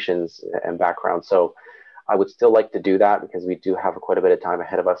applications and background. So I would still like to do that because we do have quite a bit of time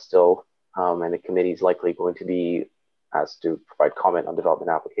ahead of us still. And the committee is likely going to be asked to provide comment on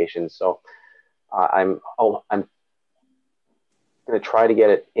development applications. So I'm going to try to get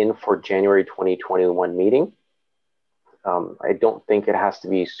it in for January 2021 meeting. I don't think it has to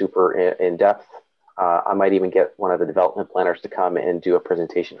be super in depth. I might even get one of the development planners to come and do a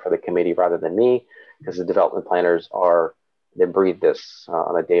presentation for the committee rather than me, because the development planners they breathe this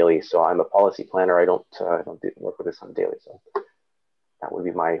on a daily. So I'm a policy planner. I don't work with this on a daily. So that would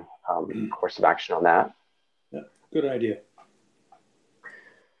be my course of action on that. Yeah, good idea.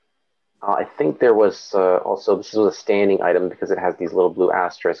 I think there was also, this was a standing item because it has these little blue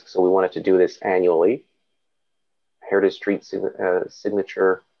asterisks. So we wanted to do this annually. Heritage Street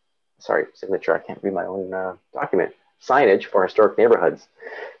signature, I can't read my own document. Signage for historic neighborhoods.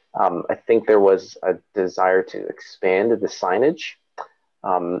 I think there was a desire to expand the signage.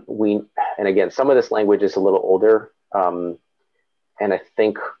 And again, some of this language is a little older. And I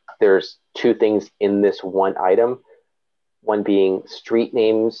think there's 2 things in this one item. One being street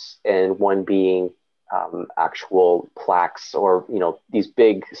names and one being actual plaques or, these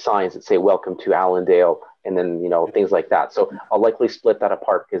big signs that say welcome to Allendale and then, things like that. So I'll likely split that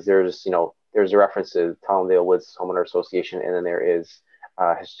apart because there's a reference to Allendale Woods Homeowner Association and then there is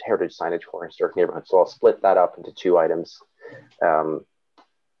heritage signage for historic neighborhoods. So I'll split that up into 2 items.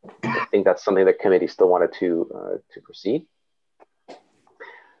 I think that's something the committee still wanted to proceed.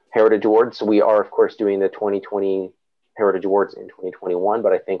 Heritage Awards. So we are, of course, doing the 2020 Heritage Awards in 2021,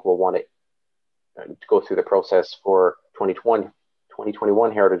 but I think we'll want to go through the process for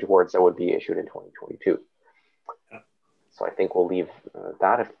 2021 Heritage Awards that would be issued in 2022. So I think we'll leave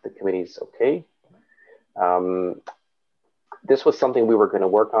that if the committee's okay. this was something we were going to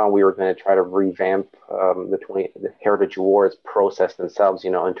work on. We were going to try to revamp the Heritage Awards process themselves,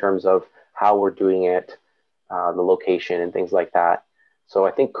 in terms of how we're doing it, the location and things like that. So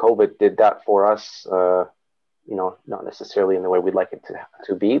I think COVID did that for us, not necessarily in the way we'd like it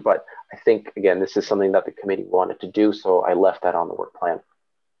to be, but I think, again, this is something that the committee wanted to do, so I left that on the work plan.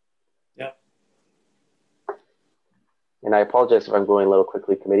 Yeah. And I apologize if I'm going a little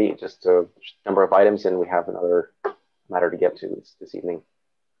quickly, committee, just a number of items, and we have another matter to get to this evening.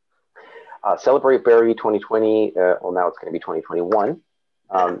 Celebrate Barrie 2020, well, now it's going to be 2021.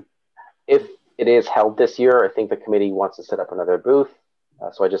 If it is held this year, I think the committee wants to set up another booth,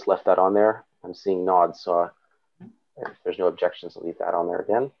 so I just left that on there. I'm seeing nods, so if there's no objections, I'll leave that on there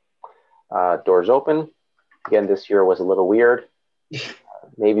again. Doors open. Again, this year was a little weird.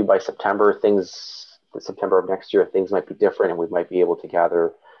 Maybe by September of next year, things might be different and we might be able to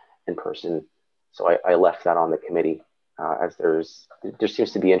gather in person. So I left that on the committee, as there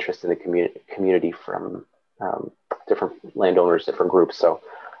seems to be interest in the community from different landowners, different groups. So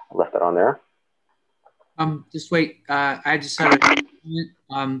I left that on there. Just wait. I just had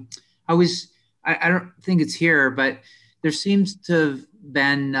I don't think it's here, but there seems to have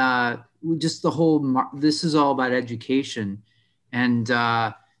been just the whole, this is all about education. And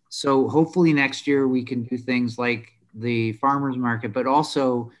so hopefully next year we can do things like the farmer's market, but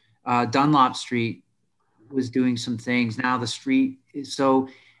also Dunlop Street was doing some things. Now the street is, so,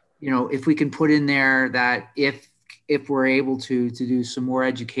 if we can put in there that if we're able to do some more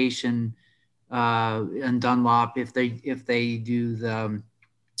education in Dunlop, if they do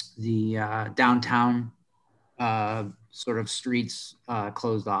the downtown sort of streets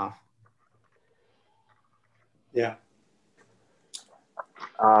closed off. Yeah.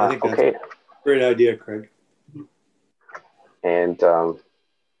 I think that's a great idea, Craig. And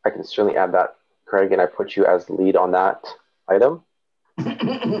I can certainly add that, Craig, and I put you as the lead on that item.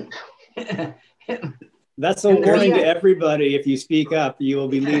 That's a warning to everybody. If you speak up, you will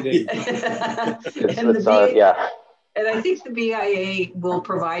be leading. Yeah. And I think the BIA will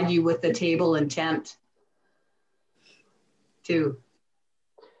provide you with the table and tent too.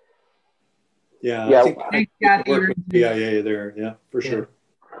 Yeah, yeah. I think work with BIA there, yeah, for sure.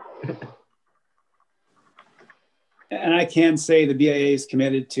 And I can say the BIA is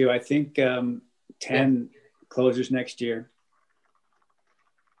committed to, I think, 10 closures next year.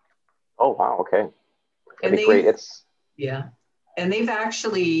 Oh, wow, okay. That'd be great. And they've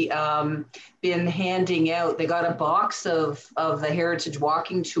actually been handing out, they got a box of the Heritage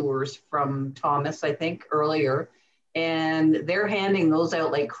walking tours from Thomas, I think, earlier, and they're handing those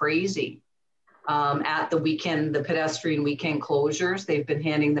out like crazy. At the weekend, the pedestrian weekend closures, they've been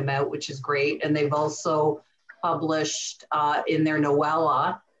handing them out, which is great. And they've also published in their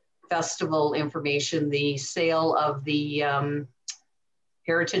Noella Festival information, the sale of the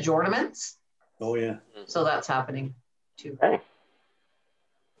Heritage ornaments. Oh, yeah. So that's happening too. Okay.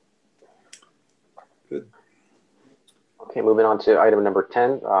 Good. Okay, moving on to item number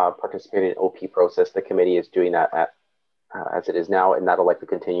 10, participate in OP process. The committee is doing that as it is now, and that'll likely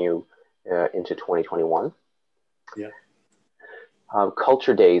continue into 2021. Yeah.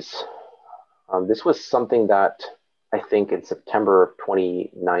 Culture days. This was something that I think in September of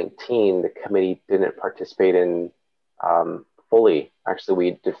 2019, the committee didn't participate in fully.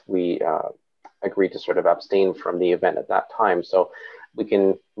 Actually, we agreed to sort of abstain from the event at that time. So we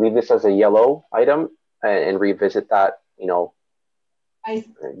can leave this as a yellow item and revisit that,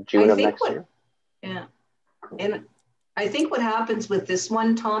 June of next year. Yeah. And I think what happens with this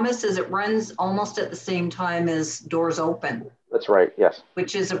one, Thomas, is it runs almost at the same time as Doors Open. That's right, yes.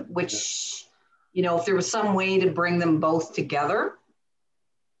 Which, if there was some way to bring them both together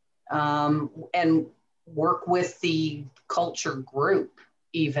and work with the culture group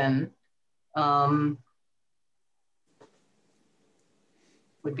even,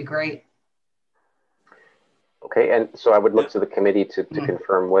 would be great. Okay, and so I would look to the committee to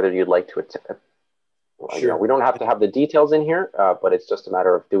confirm whether you'd like to attend. Sure. We don't have to have the details in here, but it's just a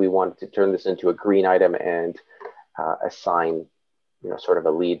matter of, do we want to turn this into a green item and assign, sort of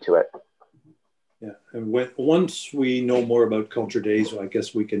a lead to it. Yeah, and once we know more about Culture Days, I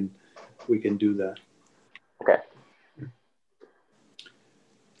guess we can do that. Okay.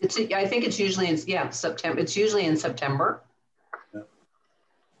 I think it's usually in September. It's usually in September. Yeah.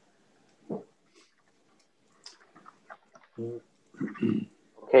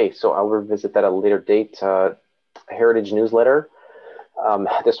 Okay, so I'll revisit that at a later date. Heritage newsletter.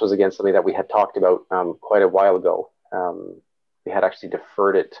 This was again something that we had talked about quite a while ago. We had actually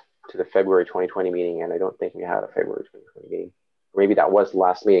deferred it to the February 2020 meeting, and I don't think we had a February 2020 meeting. Maybe that was the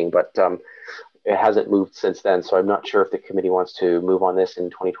last meeting, but it hasn't moved since then. So I'm not sure if the committee wants to move on this in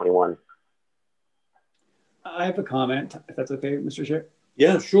 2021. I have a comment, if that's okay, Mr. Chair.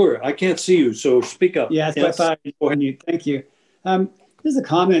 Yeah, sure. I can't see you, so speak up. Yeah, it's by you. Thank you. This is a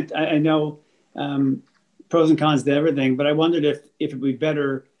comment. I know pros and cons to everything, but I wondered if it would be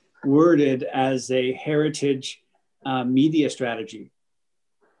better worded as a heritage media strategy.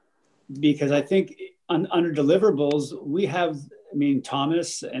 Because I think under deliverables, we have, I mean,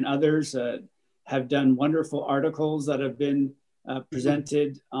 Thomas and others have done wonderful articles that have been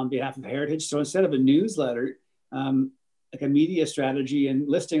presented on behalf of Heritage. So instead of a newsletter, like a media strategy and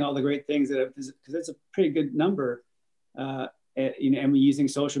listing all the great things that, because it's a pretty good number, and we're using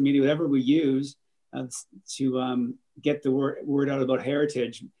social media, whatever we use to get the word out about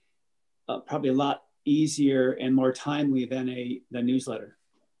Heritage, probably a lot easier and more timely than a newsletter.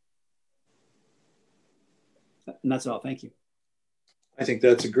 And that's all. Thank you. I think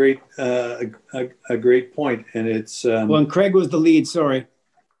that's a great great point, and it's well, and Craig was the lead. Sorry.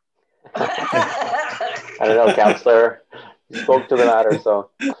 I don't know, Councillor. You spoke to the matter,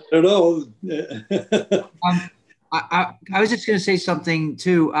 so. I don't know. I was just going to say something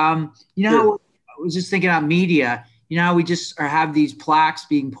too. You know, sure. I was just thinking about media. You know, how we just have these plaques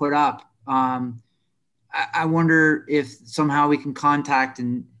being put up. I wonder if somehow we can contact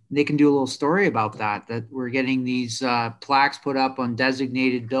and they can do a little story about that we're getting these plaques put up on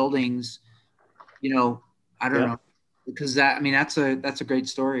designated buildings. You know, I don't know, because that, I mean, that's a great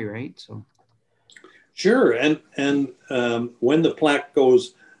story, right? So. Sure, and when the plaque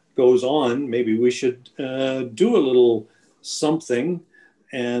goes on, maybe we should do a little something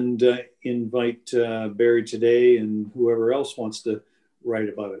and invite Barrie Today and whoever else wants to write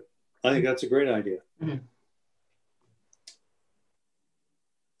about it. I think that's a great idea. Mm-hmm.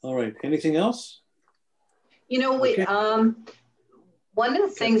 All right. Anything else? You know, okay. One of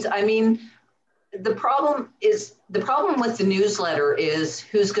the things, I mean, the problem with the newsletter is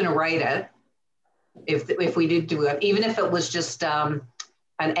who's going to write it. If we did do it, even if it was just an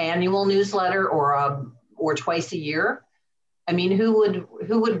annual newsletter or twice a year, I mean, who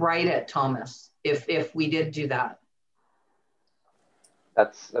would write it, Thomas? If we did do that.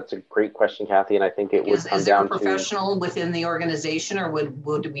 That's a great question, Kathy, and I think it would come down to... Is there a professional within the organization, or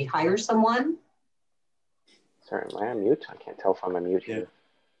would we hire someone? Sorry, am I on mute? I can't tell if I'm on mute here.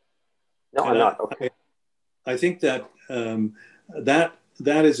 No, I'm not. Okay. I think that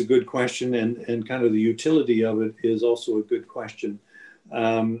that is a good question, and kind of the utility of it is also a good question.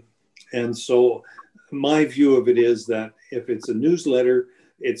 And so my view of it is that if it's a newsletter,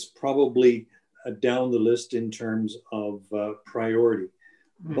 it's probably down the list in terms of priority.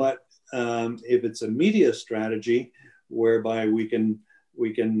 Mm-hmm. But if it's a media strategy whereby we can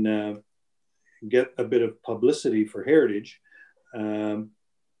get a bit of publicity for Heritage, then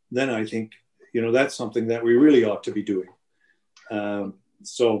I think, you know, that's something that we really ought to be doing.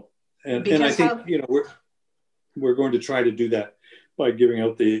 So, and I think, you know, we're going to try to do that by giving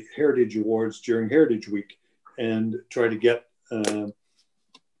out the Heritage Awards during Heritage Week and try to get kind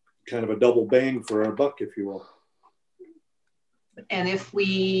of a double bang for our buck, if you will. And if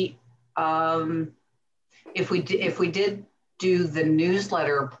we did do the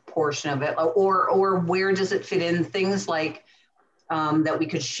newsletter portion of it, or where does it fit in? Things like that we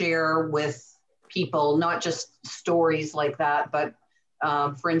could share with people, not just stories like that, but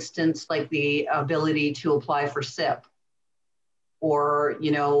for instance, like the ability to apply for SIP, or,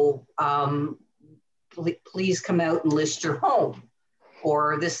 you know, please come out and list your home,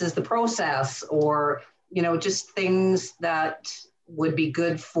 or this is the process, or, you know, just things that would be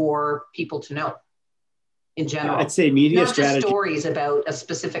good for people to know in general. I'd say media strategy. Not just stories about a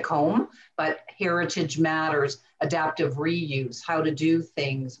specific home, but heritage matters, adaptive reuse, how to do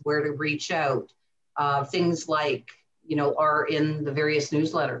things, where to reach out, things like, you know, are in the various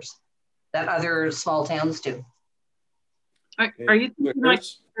newsletters that other small towns do. Are you thinking like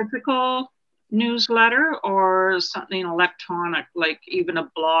physical newsletter or something electronic, like even a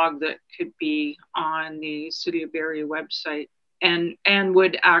blog that could be on the City of Barrie website and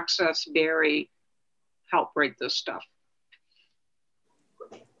would Access Barrie help write this stuff?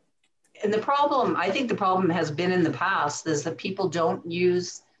 And the problem, I think the problem has been in the past is that people don't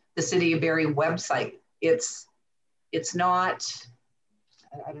use the City of Barrie website. It's not,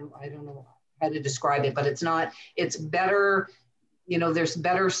 I don't know how to describe it, but it's better, you know, there's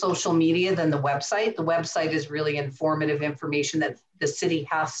better social media than the website. The website is really informative information that the city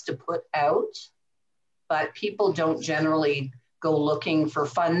has to put out, but people don't generally go looking for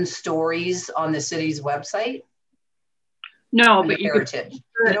fun stories on the city's website. No, but heritage.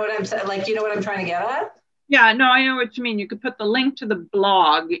 You know what I'm saying? Like, you know what I'm trying to get at? Yeah, no, I know what you mean. You could put the link to the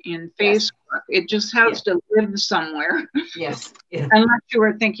blog in Facebook. Yes. It just has to live somewhere. Yes. Yeah. Unless you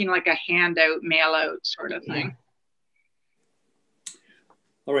were thinking like a handout, mail out sort of thing. Yeah.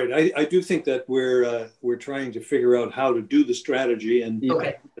 All right. I do think that we're trying to figure out how to do the strategy, and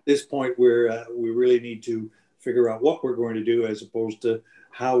at this point we really need to figure out what we're going to do as opposed to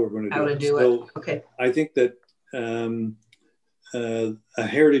how we're going to do it. Okay. I think that a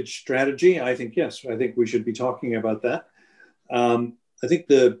heritage strategy, I think we should be talking about that. I think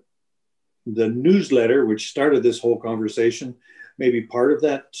the newsletter, which started this whole conversation, may be part of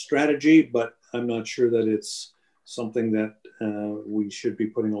that strategy, but I'm not sure that it's something that we should be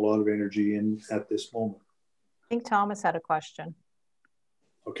putting a lot of energy in at this moment. I think Thomas had a question.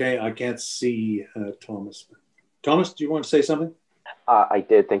 Okay, I can't see Thomas. Thomas, do you want to say something? I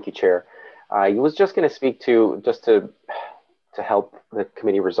did, thank you, Chair. I was just going to speak to, just to help the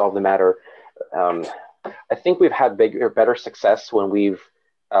committee resolve the matter. I think we've had better success when we've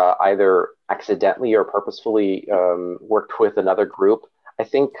either accidentally or purposefully worked with another group. I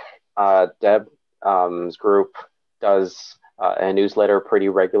think Deb's group does a newsletter pretty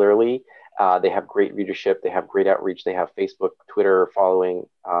regularly. They have great readership, they have great outreach, they have Facebook, Twitter following.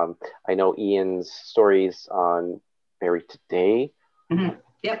 I know Ian's stories on Barrie Today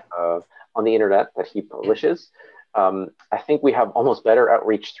on the internet that he publishes. I think we have almost better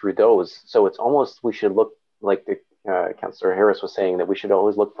outreach through those. So it's almost, we should look like the Councillor Harris was saying, that we should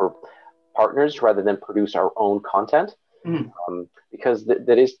always look for partners rather than produce our own content. Because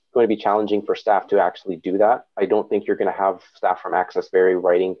that is going to be challenging for staff to actually do that. I don't think you're going to have staff from Access Barrie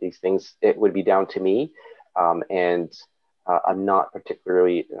writing these things. It would be down to me. And I'm not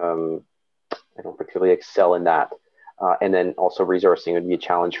particularly, I don't particularly excel in that. And then also resourcing would be a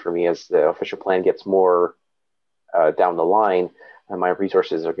challenge for me as the official plan gets more down the line, and my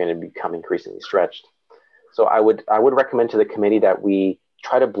resources are going to become increasingly stretched. So I would recommend to the committee that we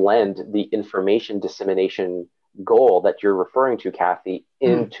try to blend the information dissemination goal that you're referring to, Kathy,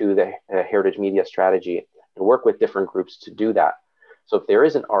 into the heritage media strategy, and work with different groups to do that. So if there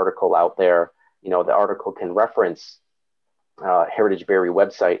is an article out there, the article can reference Heritage Barrie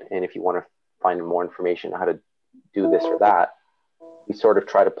website, and if you want to find more information on how to do this or that, we sort of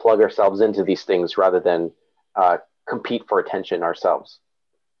try to plug ourselves into these things rather than compete for attention ourselves.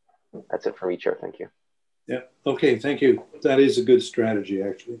 That's it from me, Chair. Thank you. Yeah. Okay. Thank you. That is a good strategy,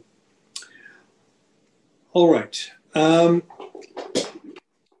 actually. All right.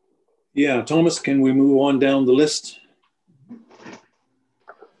 Yeah, Thomas, can we move on down the list?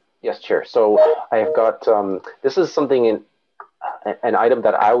 Yes, Chair. So I've got, this is something in an item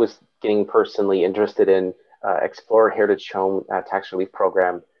that I was getting personally interested in, Explore Heritage Home Tax Relief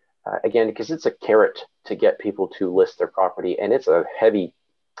Program. Again, because it's a carrot to get people to list their property, and it's a heavy,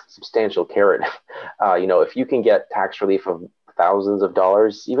 substantial carrot. If you can get tax relief of thousands of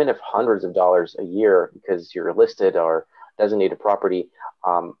dollars, even if hundreds of dollars a year because you're listed or designated property,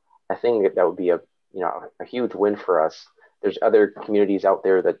 I think that would be a huge win for us. There's other communities out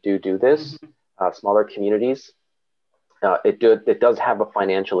there that do this, smaller communities. It does have a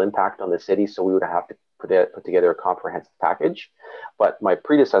financial impact on the city, so we would have to put together a comprehensive package. But my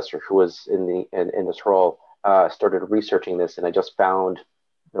predecessor, who was in this role, started researching this, and I just found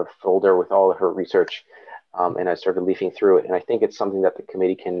the folder with all of her research, and I started leafing through it. And I think it's something that the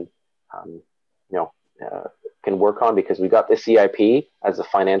committee can work on, because we got the CIP as a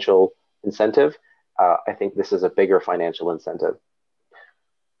financial incentive. I think this is a bigger financial incentive.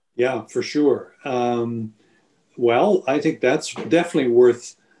 Yeah, for sure. Well, I think that's definitely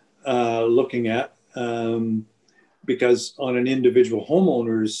worth looking at, because on an individual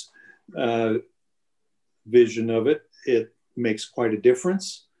homeowner's vision of it, it makes quite a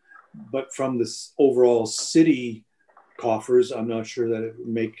difference. But from this overall city coffers, I'm not sure that it would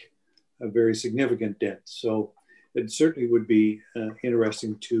make a very significant dent. So it certainly would be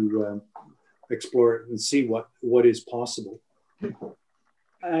interesting to explore it and see what is possible.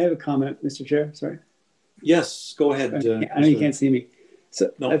 I have a comment, Mr. Chair. Sorry. Yes, go ahead. I know you can't see me. So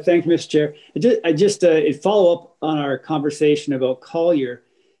no. Thank you, Mr. Chair. It follow up on our conversation about Collier.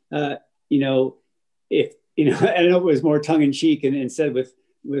 I know it was more tongue in cheek and said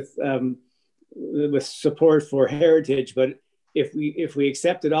with support for heritage, but if we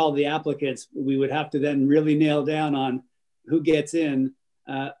accepted all the applicants, we would have to then really nail down on who gets in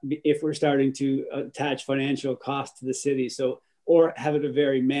if we're starting to attach financial cost to the city. So, or have it a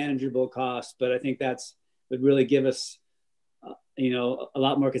very manageable cost. But I think would really give us, a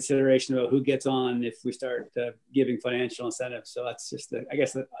lot more consideration about who gets on if we start giving financial incentives. So that's just,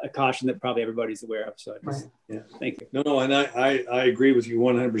 a caution that probably everybody's aware of. So thank you. No, and I agree with you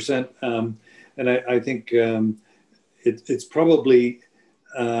 100%. and I think it's probably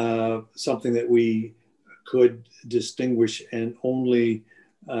something that we could distinguish and only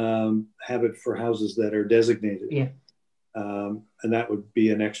have it for houses that are designated. Yeah. And that would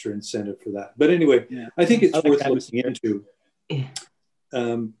be an extra incentive for that. But anyway, yeah. I think it's worth looking into.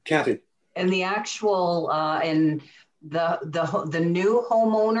 Kathy. And the actual, and the new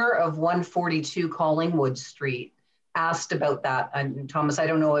homeowner of 142 Collingwood Street asked about that. And Thomas, I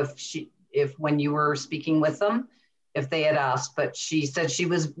don't know if when you were speaking with them, if they had asked, but she said she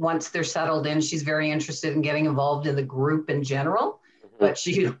was, once they're settled in, she's very interested in getting involved in the group in general, but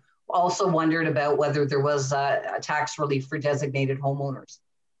she also wondered about whether there was a tax relief for designated homeowners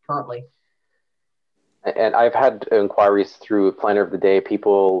currently. And I've had inquiries through Planner of the Day,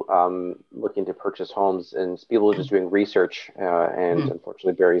 people looking to purchase homes, and people just doing research. And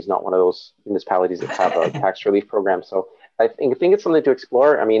unfortunately, Barrie is not one of those municipalities that have a tax relief program. So I think it's something to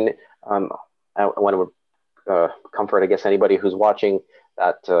explore. I mean, I want to comfort, I guess, anybody who's watching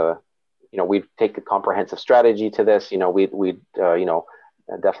that, you know, we take a comprehensive strategy to this. You know, we'd you know,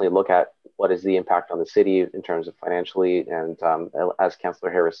 definitely look at what is the impact on the city in terms of financially. And as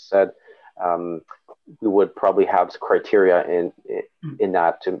Councillor Harris said, we would probably have criteria in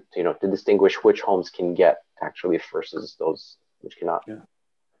that to you know, to distinguish which homes can get tax relief versus those which cannot. Yeah,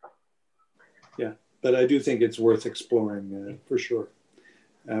 yeah, but I do think it's worth exploring for sure.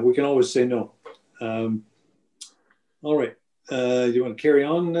 We can always say no. All right, do you want to carry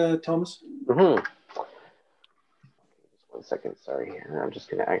on, Thomas? Mm-hmm. Just 1 second, sorry. I'm just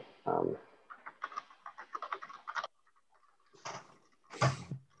gonna.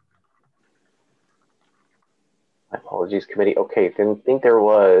 My apologies, committee. Okay, didn't think there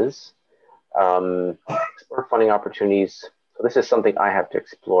was explore funding opportunities. So this is something I have to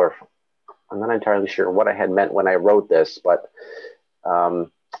explore. I'm not entirely sure what I had meant when I wrote this, but I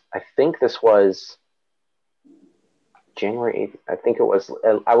think this was January 8th. I think it was.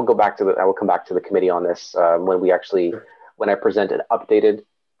 I will come back to the committee on this when I present an updated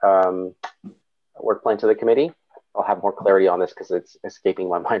work plan to the committee. I'll have more clarity on this because it's escaping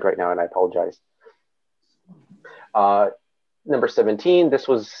my mind right now, and I apologize. Number 17, this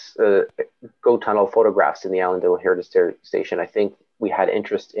was GO Tunnel photographs in the Allendale Heritage Station. I think we had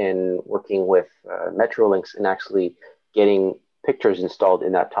interest in working with Metrolinx and actually getting pictures installed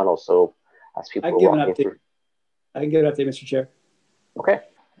in that tunnel. So as people were walking through. I can give an update, Mr. Chair. Okay.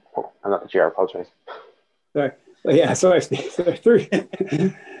 Oh, I'm not the chair, I apologize. Sorry. Well, yeah, sorry. Thank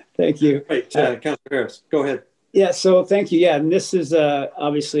you. Right, Councillor Harris, go ahead. Yeah, so thank you. Yeah, and this is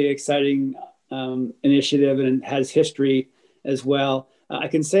obviously an exciting initiative, and it has history as well. I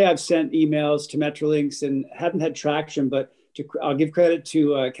can say I've sent emails to Metrolinx and haven't had traction, but I'll give credit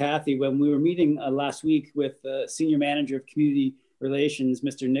to Kathy. When we were meeting last week with the Senior Manager of Community Relations,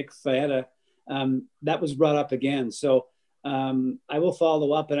 Mr. Nick Faeta, that was brought up again. So I will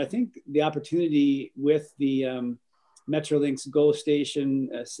follow up, and I think the opportunity with the Metrolinx GO station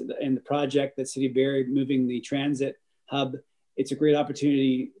and the project that City of Barrie moving the transit hub, it's a great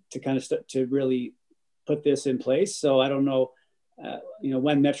opportunity to kind of to really put this in place. So I don't know, you know,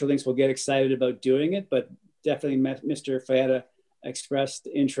 when Metrolinx will get excited about doing it, but definitely Mr. Faeta expressed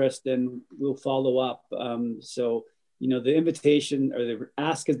interest, and we'll follow up. So, you know, the invitation or the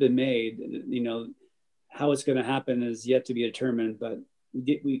ask has been made. You know, how it's going to happen is yet to be determined, but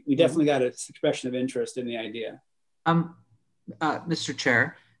we definitely got an expression of interest in the idea. Mr.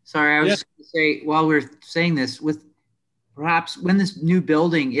 Chair, sorry, I was just going to say, while we're saying this, with perhaps when this new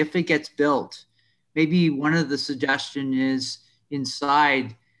building, if it gets built, maybe one of the suggestion is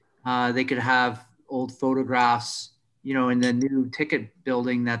inside they could have old photographs, you know, in the new ticket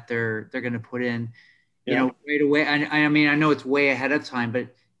building that they're going to put in, you know, right away. I mean, I know it's way ahead of time, but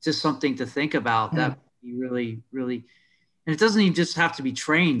just something to think about. That would be really, really, and it doesn't even just have to be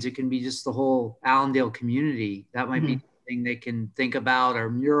trains. It can be just the whole Allendale community. That might be something they can think about, or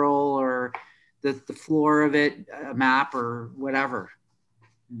mural, or the floor of it, a map or whatever.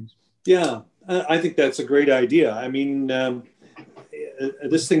 Yeah, I think that's a great idea. I mean,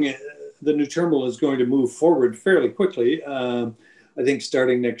 this thing, the new terminal is going to move forward fairly quickly. I think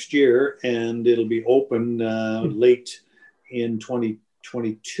starting next year, and it'll be open late in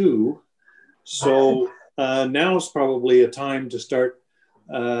 2022. So now is probably a time to start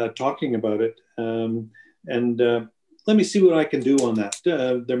talking about it. Let me see what I can do on that.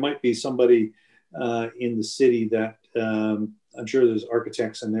 There might be somebody in the city that I'm sure there's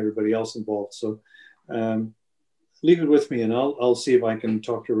architects and everybody else involved. So leave it with me, and I'll see if I can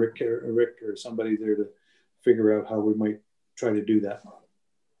talk to Rick or somebody there to figure out how we might try to do that.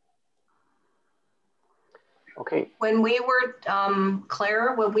 Okay. When we were,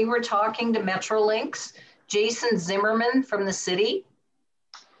 Claire, when we were talking to Metrolinx, Jason Zimmerman from the city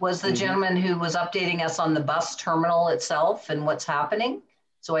was the gentleman who was updating us on the bus terminal itself and what's happening.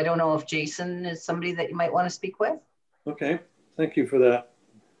 So I don't know if Jason is somebody that you might want to speak with. Okay, thank you for that.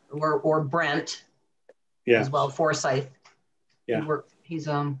 Or Brent as well, Forsyth. Yeah. He's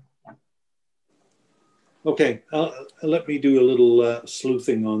Okay, let me do a little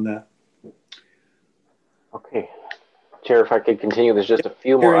sleuthing on that. Okay, Chair, if I could continue, there's just a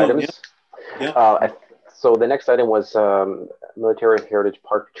few more items. Yeah. So the next item was Military Heritage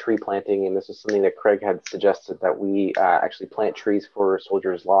Park tree planting, and this is something that Craig had suggested, that we actually plant trees for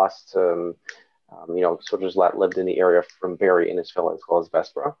soldiers lost, you know, soldiers that lived in the area from Barrie, Innisfil, as well as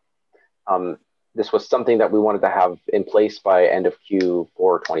Vespera. This was something that we wanted to have in place by end of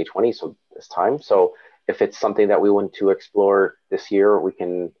Q4 2020, so this time. So if it's something that we want to explore this year, we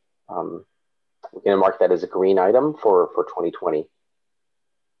can mark that as a green item for 2020.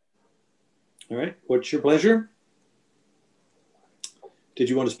 All right, what's your pleasure? Did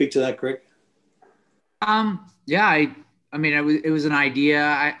you want to speak to that, Craig? Yeah, I mean, it was an idea.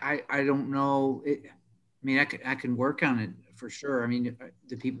 I don't know. I mean, I can work on it for sure. I mean,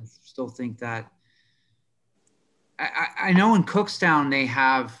 do people still think that? I know in Cookstown they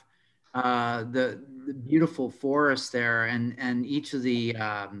have the beautiful forest there, and each of the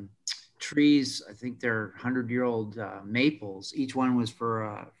trees, I think they're 100-year-old maples. Each one was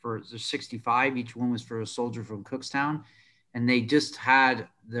for 65. Each one was for a soldier from Cookstown, and they just had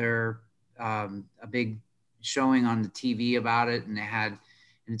their a big showing on the TV about it, and and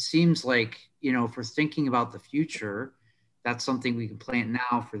it seems like, you know, if we're thinking about the future, that's something we can plant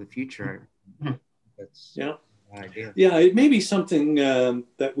now for the future. That's idea. Yeah, it may be something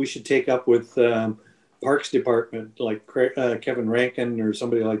that we should take up with Parks Department, like Kevin Rankin or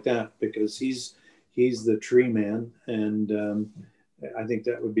somebody like that, because he's the tree man, and I think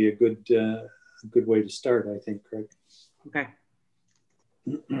that would be a good way to start, I think, Craig. Okay.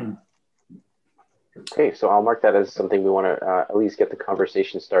 Okay, so I'll mark that as something we want to at least get the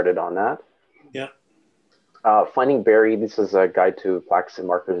conversation started on that. Yeah. Finding Barrie, this is a guide to plaques and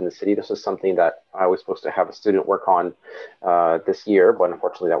markers in the city. This is something that I was supposed to have a student work on this year, but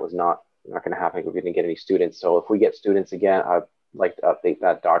unfortunately that was not going to happen. We didn't get any students. So if we get students again, I'd like to update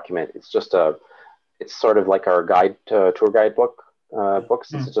that document. It's just it's sort of like our guide tour guide book books.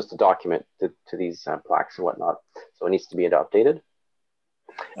 This is just a document to these plaques and whatnot. So it needs to be updated.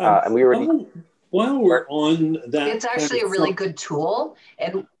 And we already. While we're on that, it's actually a really good tool.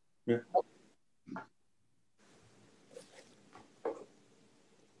 And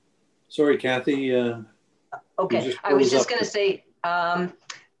sorry, Kathy. Okay, I was just going to say,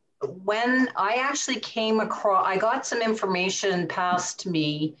 when I actually came across, I got some information passed to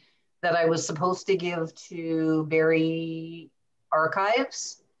me that I was supposed to give to Barrie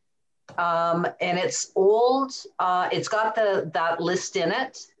Archives. And it's old. It's got that list in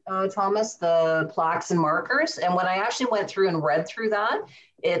it, Thomas, the plaques and markers. And when I actually went through and read through that,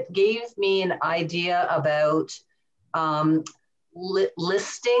 it gave me an idea about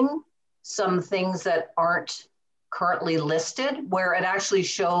listing some things that aren't currently listed, where it actually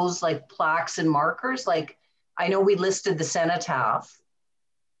shows like plaques and markers. Like, I know we listed the cenotaph,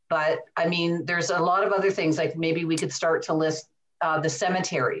 but I mean, there's a lot of other things. Like maybe we could start to list the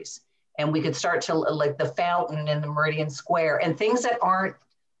cemeteries, and we could start to like the fountain in the Meridian Square, and things that aren't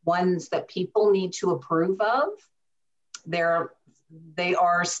ones that people need to approve of. They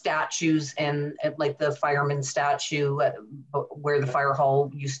are statues, and like the fireman statue where the fire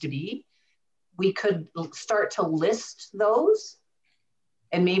hall used to be. We could start to list those,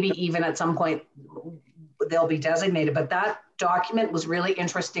 and maybe even at some point they'll be designated. But that document was really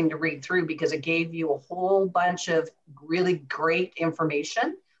interesting to read through because it gave you a whole bunch of really great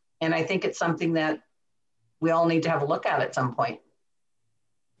information. And I think it's something that we all need to have a look at some point.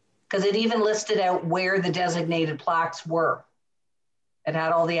 Because it even listed out where the designated plaques were. It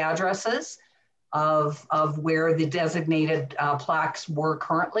had all the addresses of where the designated plaques were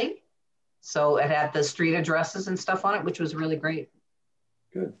currently. So it had the street addresses and stuff on it, which was really great.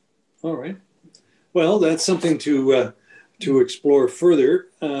 Good. All right. Well, that's something to explore further.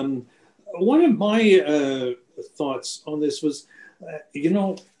 One of my thoughts on this was,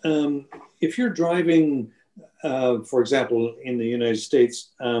 if you're driving, for example, in the United States,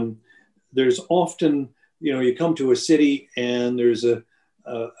 there's often, you come to a city and there's a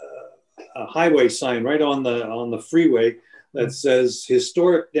highway sign right on the freeway that says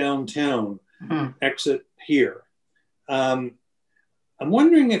historic downtown, exit here. I'm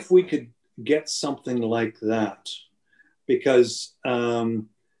wondering if we could get something like that, because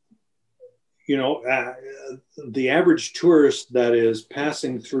you know, the average tourist that is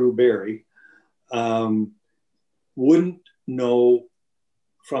passing through Barrie wouldn't know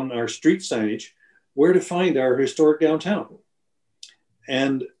from our street signage where to find our historic downtown.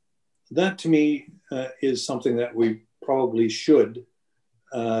 And that to me is something that we probably should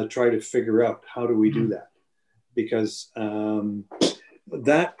try to figure out. How do we do that? Because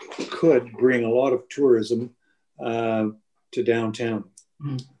that could bring a lot of tourism to downtown.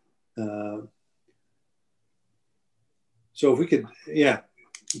 So if we could, yeah,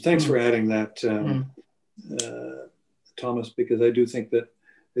 thanks for adding that, Thomas, because I do think that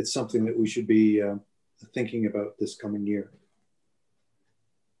it's something that we should be thinking about this coming year.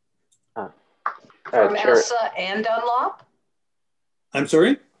 From ESSA and Dunlop? I'm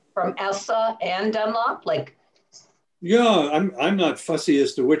sorry? From ESSA and Dunlop? Like, yeah, I'm not fussy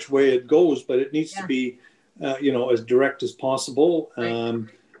as to which way it goes, but it needs to be, you know, as direct as possible. Right.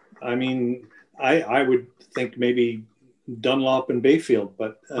 I mean, I would think maybe Dunlop and Bayfield,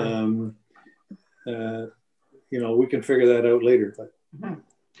 but you know, we can figure that out later. But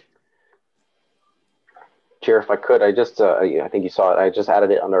Chair, if I could, I just I think you saw it. I just added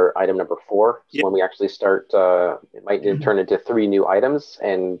it under item number 4. So when we actually start, it might turn into 3 new items.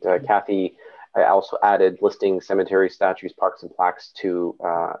 And Kathy, I also added listing cemetery statues, parks, and plaques to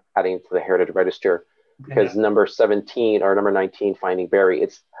adding to the Heritage Register, because number 17 or number 19, finding Barrie,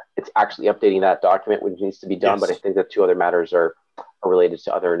 it's actually updating that document, which needs to be done. But I think the 2 other matters are related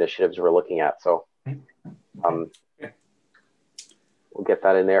to other initiatives we're looking at. So we'll get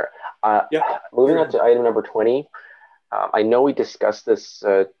that in there. Moving on to item number 20. I know we discussed this,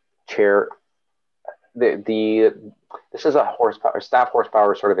 Chair. This is a staff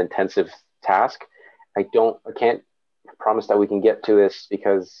horsepower sort of intensive task. I can't promise that we can get to this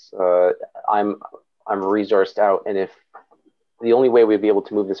because I'm resourced out, and if the only way we'd be able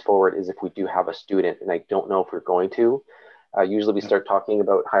to move this forward is if we do have a student, and I don't know if we're going to. Usually we start talking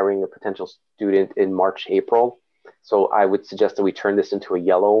about hiring a potential student in March, April. So I would suggest that we turn this into a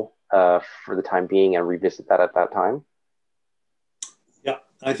yellow for the time being and revisit that at that time. Yeah,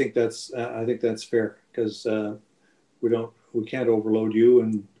 I think that's fair, because we can't overload you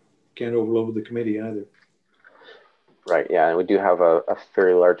and can't overload the committee either. Right. Yeah, and we do have a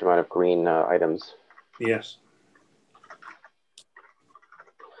fairly large amount of green items. Yes.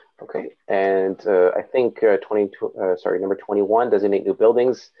 Okay. And I think number 21, designate new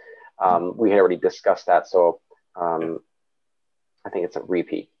buildings. We had already discussed that, so I think it's a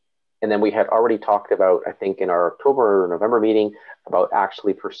repeat. And then we had already talked about, I think in our October or November meeting, about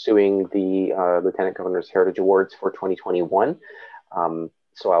actually pursuing the Lieutenant Governor's Heritage Awards for 2021.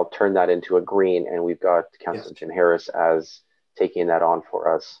 So I'll turn that into a green, and we've got Councillor Jim Harris as taking that on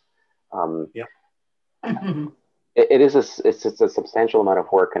for us. It's a substantial amount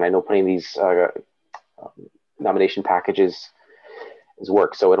of work, and I know putting these nomination packages is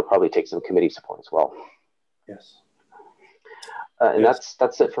work, so it'll probably take some committee support as well. Yes. And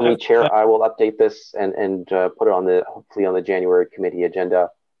that's it for me, Chair. I will update this and put it hopefully on the January committee agenda,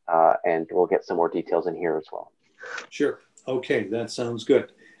 and we'll get some more details in here as well. Sure. Okay, that sounds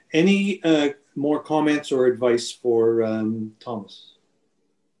good. Any more comments or advice for Thomas?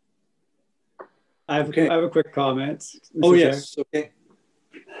 I have a quick comment. Mr. Oh, yes. Chair. Okay.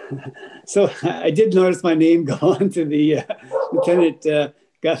 So I did notice my name go on to the Lieutenant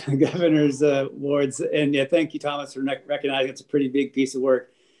Governor's awards, and thank you, Thomas, for recognizing it's a pretty big piece of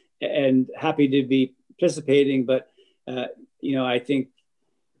work, and happy to be participating. But you know, I think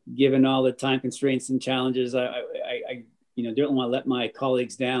given all the time constraints and challenges, I don't want to let my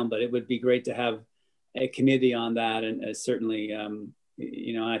colleagues down, but it would be great to have a committee on that, and certainly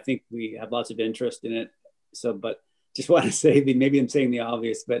you know, I think we have lots of interest in it. So, but just want to say, maybe I'm saying the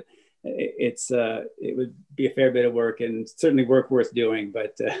obvious, but it would be a fair bit of work, and certainly work worth doing.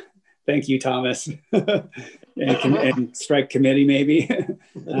 But thank you, Thomas, and strike committee maybe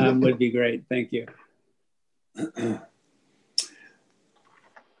would be great. Thank you.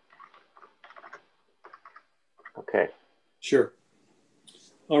 Okay. Sure.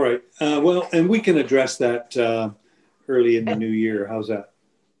 All right. Well, and we can address that early in the new year. How's that?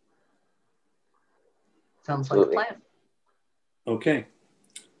 Sounds like a plan. Okay.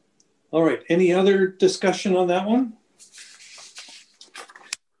 All right. Any other discussion on that one?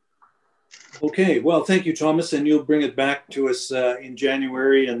 Okay. Well, thank you, Thomas. And you'll bring it back to us in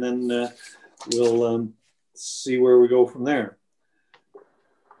January, and then we'll see where we go from there.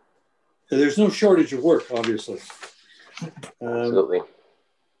 There's no shortage of work, obviously. Absolutely.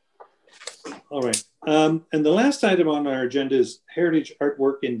 All right. And the last item on our agenda is heritage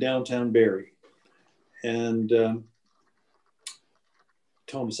artwork in downtown Barrie. And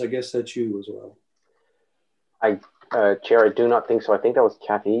Thomas, I guess that's you as well. Chair, I do not think so. I think that was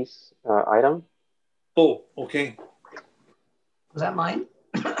Kathy's item. Oh, okay. Was that mine?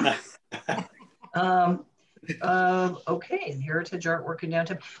 Okay, heritage artwork in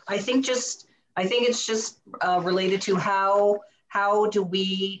downtown. I think it's just related to how do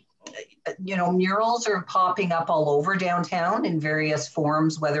we, murals are popping up all over downtown in various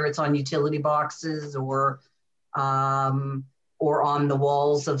forms, whether it's on utility boxes or on the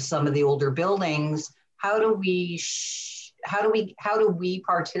walls of some of the older buildings. How do we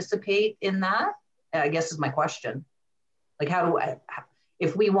participate in that? I guess is my question. Like,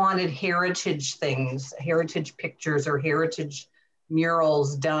 if we wanted heritage things, heritage pictures or heritage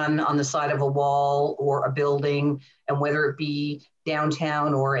murals done on the side of a wall or a building, and whether it be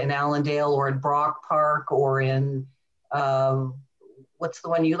downtown or in Allendale or in Brock Park or in, what's the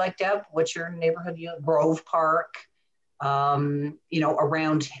one you like, Deb? What's your neighborhood? Grove Park,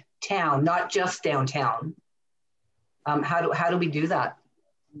 around town, not just downtown. How do we do that?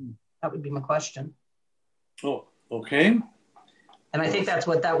 That would be my question. Oh, okay. And I think that's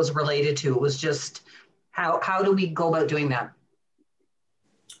what that was related to. It was just how do we go about doing that?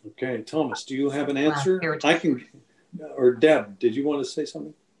 Okay, Thomas, do you have an answer? I can, or Deb, did you want to say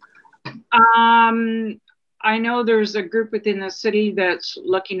something? I know there's a group within the city that's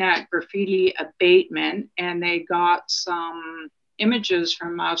looking at graffiti abatement, and they got some images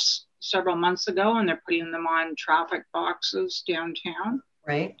from us several months ago, and they're putting them on traffic boxes downtown.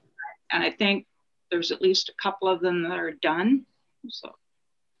 Right. And I think there's at least a couple of them that are done.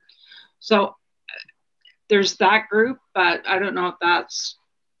 So there's that group, but I don't know if that's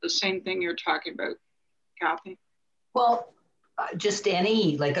the same thing you're talking about, Kathy. Well, just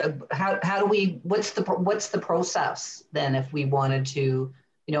any, like, how do we, what's the process then if we wanted to,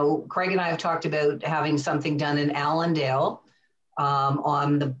 Craig and I have talked about having something done in Allendale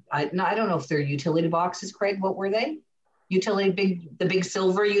on the, I don't know if they're utility boxes, Craig, what were they? The big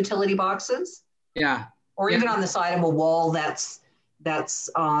silver utility boxes? Yeah. Or even on the side of a wall that's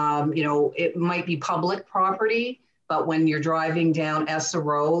it might be public property, but when you're driving down Essa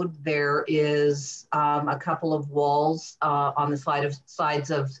Road, there is a couple of walls on the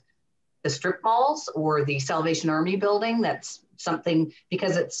sides of the strip malls or the Salvation Army building. That's something,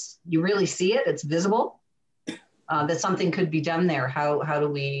 because you really see it, it's visible, that something could be done there. How do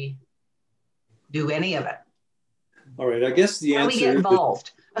we do any of it? All right, I guess the answer, how do we get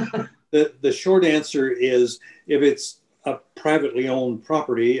involved? The short answer is, if it's a privately owned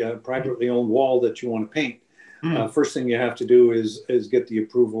property, a privately owned wall that you want to paint, first thing you have to do is get the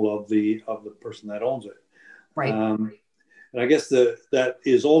approval of the person that owns it. Right. And I guess that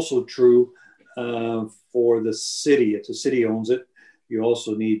is also true for the city. If the city owns it, you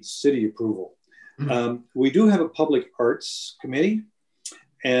also need city approval. We do have a public arts committee,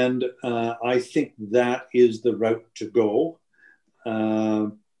 and I think that is the route to go.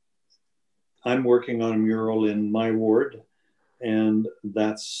 I'm working on a mural in my ward, and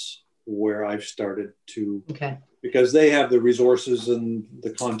that's where I've started to, because they have the resources and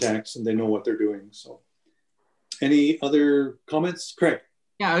the contacts and they know what they're doing. So any other comments, Craig?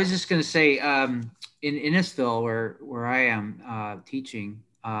 Yeah, I was just going to say, in Innisfil, where I am teaching,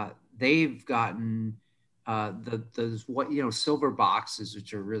 they've gotten those silver boxes,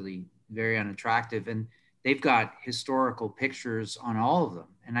 which are really very unattractive, and they've got historical pictures on all of them.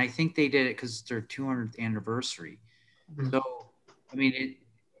 And I think they did it because it's their 200th anniversary. So, I mean,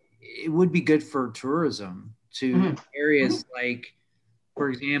 it would be good for tourism to areas like, for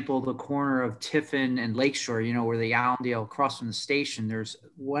example, the corner of Tiffin and Lakeshore, where the Allendale across from the station, there's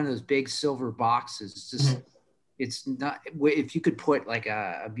one of those big silver boxes. It's just, it's not, if you could put like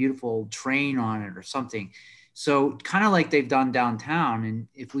a beautiful train on it or something. So kind of like they've done downtown. And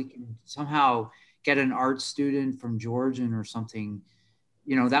if we can somehow get an art student from Georgian or something,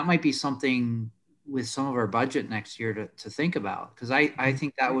 that might be something with some of our budget next year to think about. Because I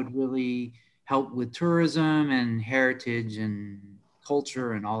think that would really help with tourism and heritage and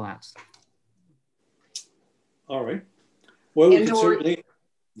culture and all that stuff. All right. Well, we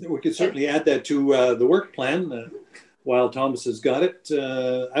could certainly add that to the work plan. While Thomas has got it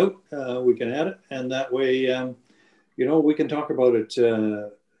out, we can add it. And that way, we can talk about it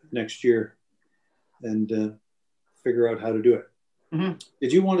next year and figure out how to do it.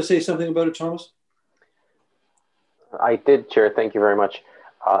 Did you want to say something about it, Thomas? I did, Chair. Thank you very much.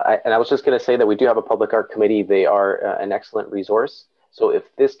 And I was just going to say that we do have a public art committee. They are an excellent resource. So if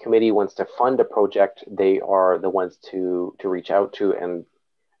this committee wants to fund a project, they are the ones to reach out to and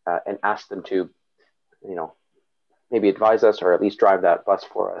ask them to, maybe advise us or at least drive that bus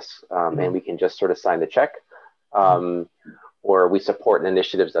for us. And we can just sort of sign the check. or we support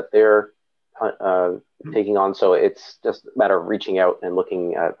initiatives that they're taking on. So it's just a matter of reaching out and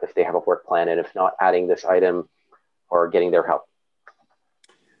looking at if they have a work plan, and if not, adding this item or getting their help.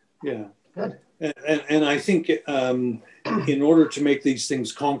 Yeah, good. And I think in order to make these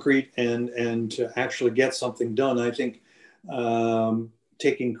things concrete and to actually get something done, I think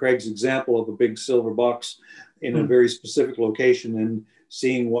taking Craig's example of a big silver box in a very specific location and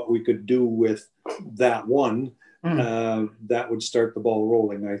seeing what we could do with that one, that would start the ball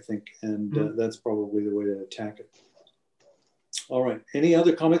rolling, I think. And that's probably the way to attack it. All right. Any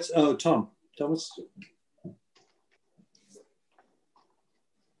other comments? Thomas?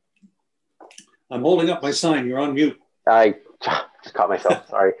 I'm holding up my sign. You're on mute. I just caught myself.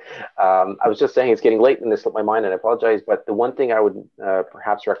 Sorry. I was just saying it's getting late and this slipped my mind, and I apologize. But the one thing I would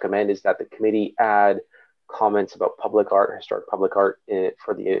perhaps recommend is that the committee add comments about public art, historic public art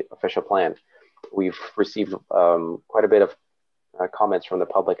for the official plan. We've received quite a bit of comments from the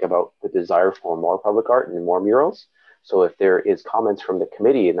public about the desire for more public art and more murals. So if there is comments from the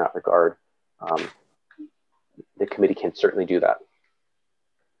committee in that regard, the committee can certainly do that.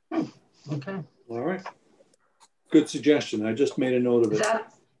 Okay. All right. Good suggestion. I just made a note of it.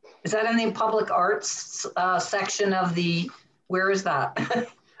 Is that in the public arts section of the, where is that?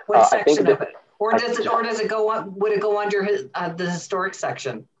 What section of it? Or does it go on, would it go under the historic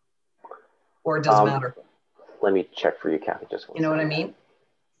section? Or it doesn't matter? Let me check for you, Kathy. Just one You know second. what I mean?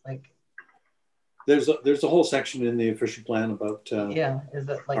 Like, there's a whole section in the official plan about is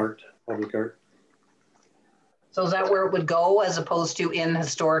it like art, public art. So is that where it would go as opposed to in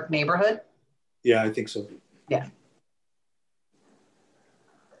historic neighborhood? Yeah, I think so. Yeah.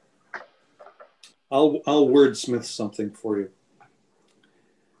 I'll wordsmith something for you.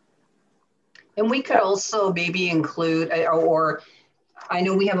 And we could also maybe include, or I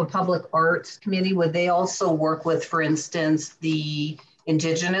know we have a public arts committee. Would they also work with, for instance, the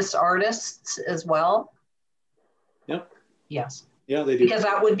Indigenous artists as well? Yep. Yes. Yeah, they do. Because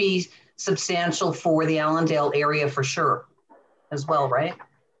that would be substantial for the Allendale area for sure as well, right?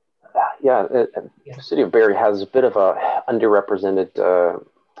 Yeah, the city of Barrie has a bit of a underrepresented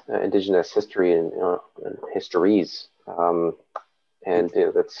Indigenous history and histories. And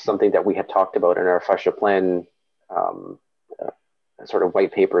that's something that we had talked about in our official plan, sort of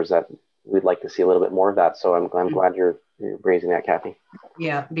white papers, that we'd like to see a little bit more of that. So I'm glad you're raising that, Kathy.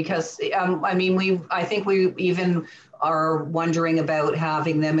 Yeah, because I mean, I think we even are wondering about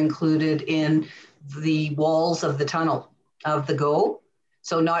having them included in the walls of the tunnel of the GO.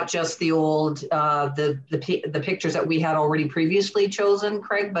 So not just the old, the pictures that we had already previously chosen,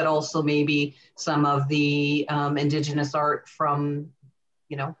 Craig, but also maybe some of the Indigenous art from,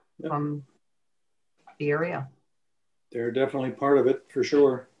 from the area. They're definitely part of it for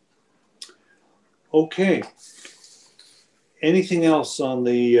sure. Okay. Anything else on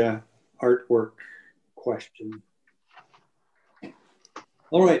the artwork question?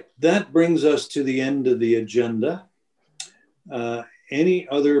 All right, that brings us to the end of the agenda. Any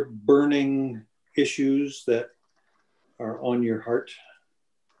other burning issues that are on your heart?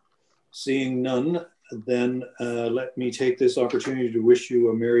 Seeing none, then let me take this opportunity to wish you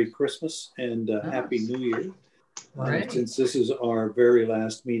a Merry Christmas and a Happy New Year. Right. Since this is our very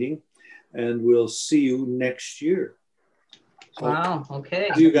last meeting, and we'll see you next year. So, wow, okay.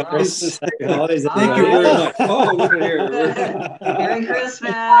 You guys. Thank you very much. Oh, look at here. Merry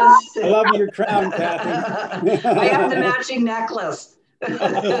Christmas. I love your crown, Kathy. I have the matching necklace.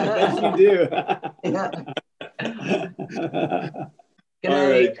 Yes, you do. Yeah. All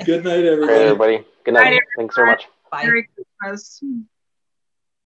right. Good night, everybody. All right, everybody. Good night. Thanks so much. Bye. Merry Christmas.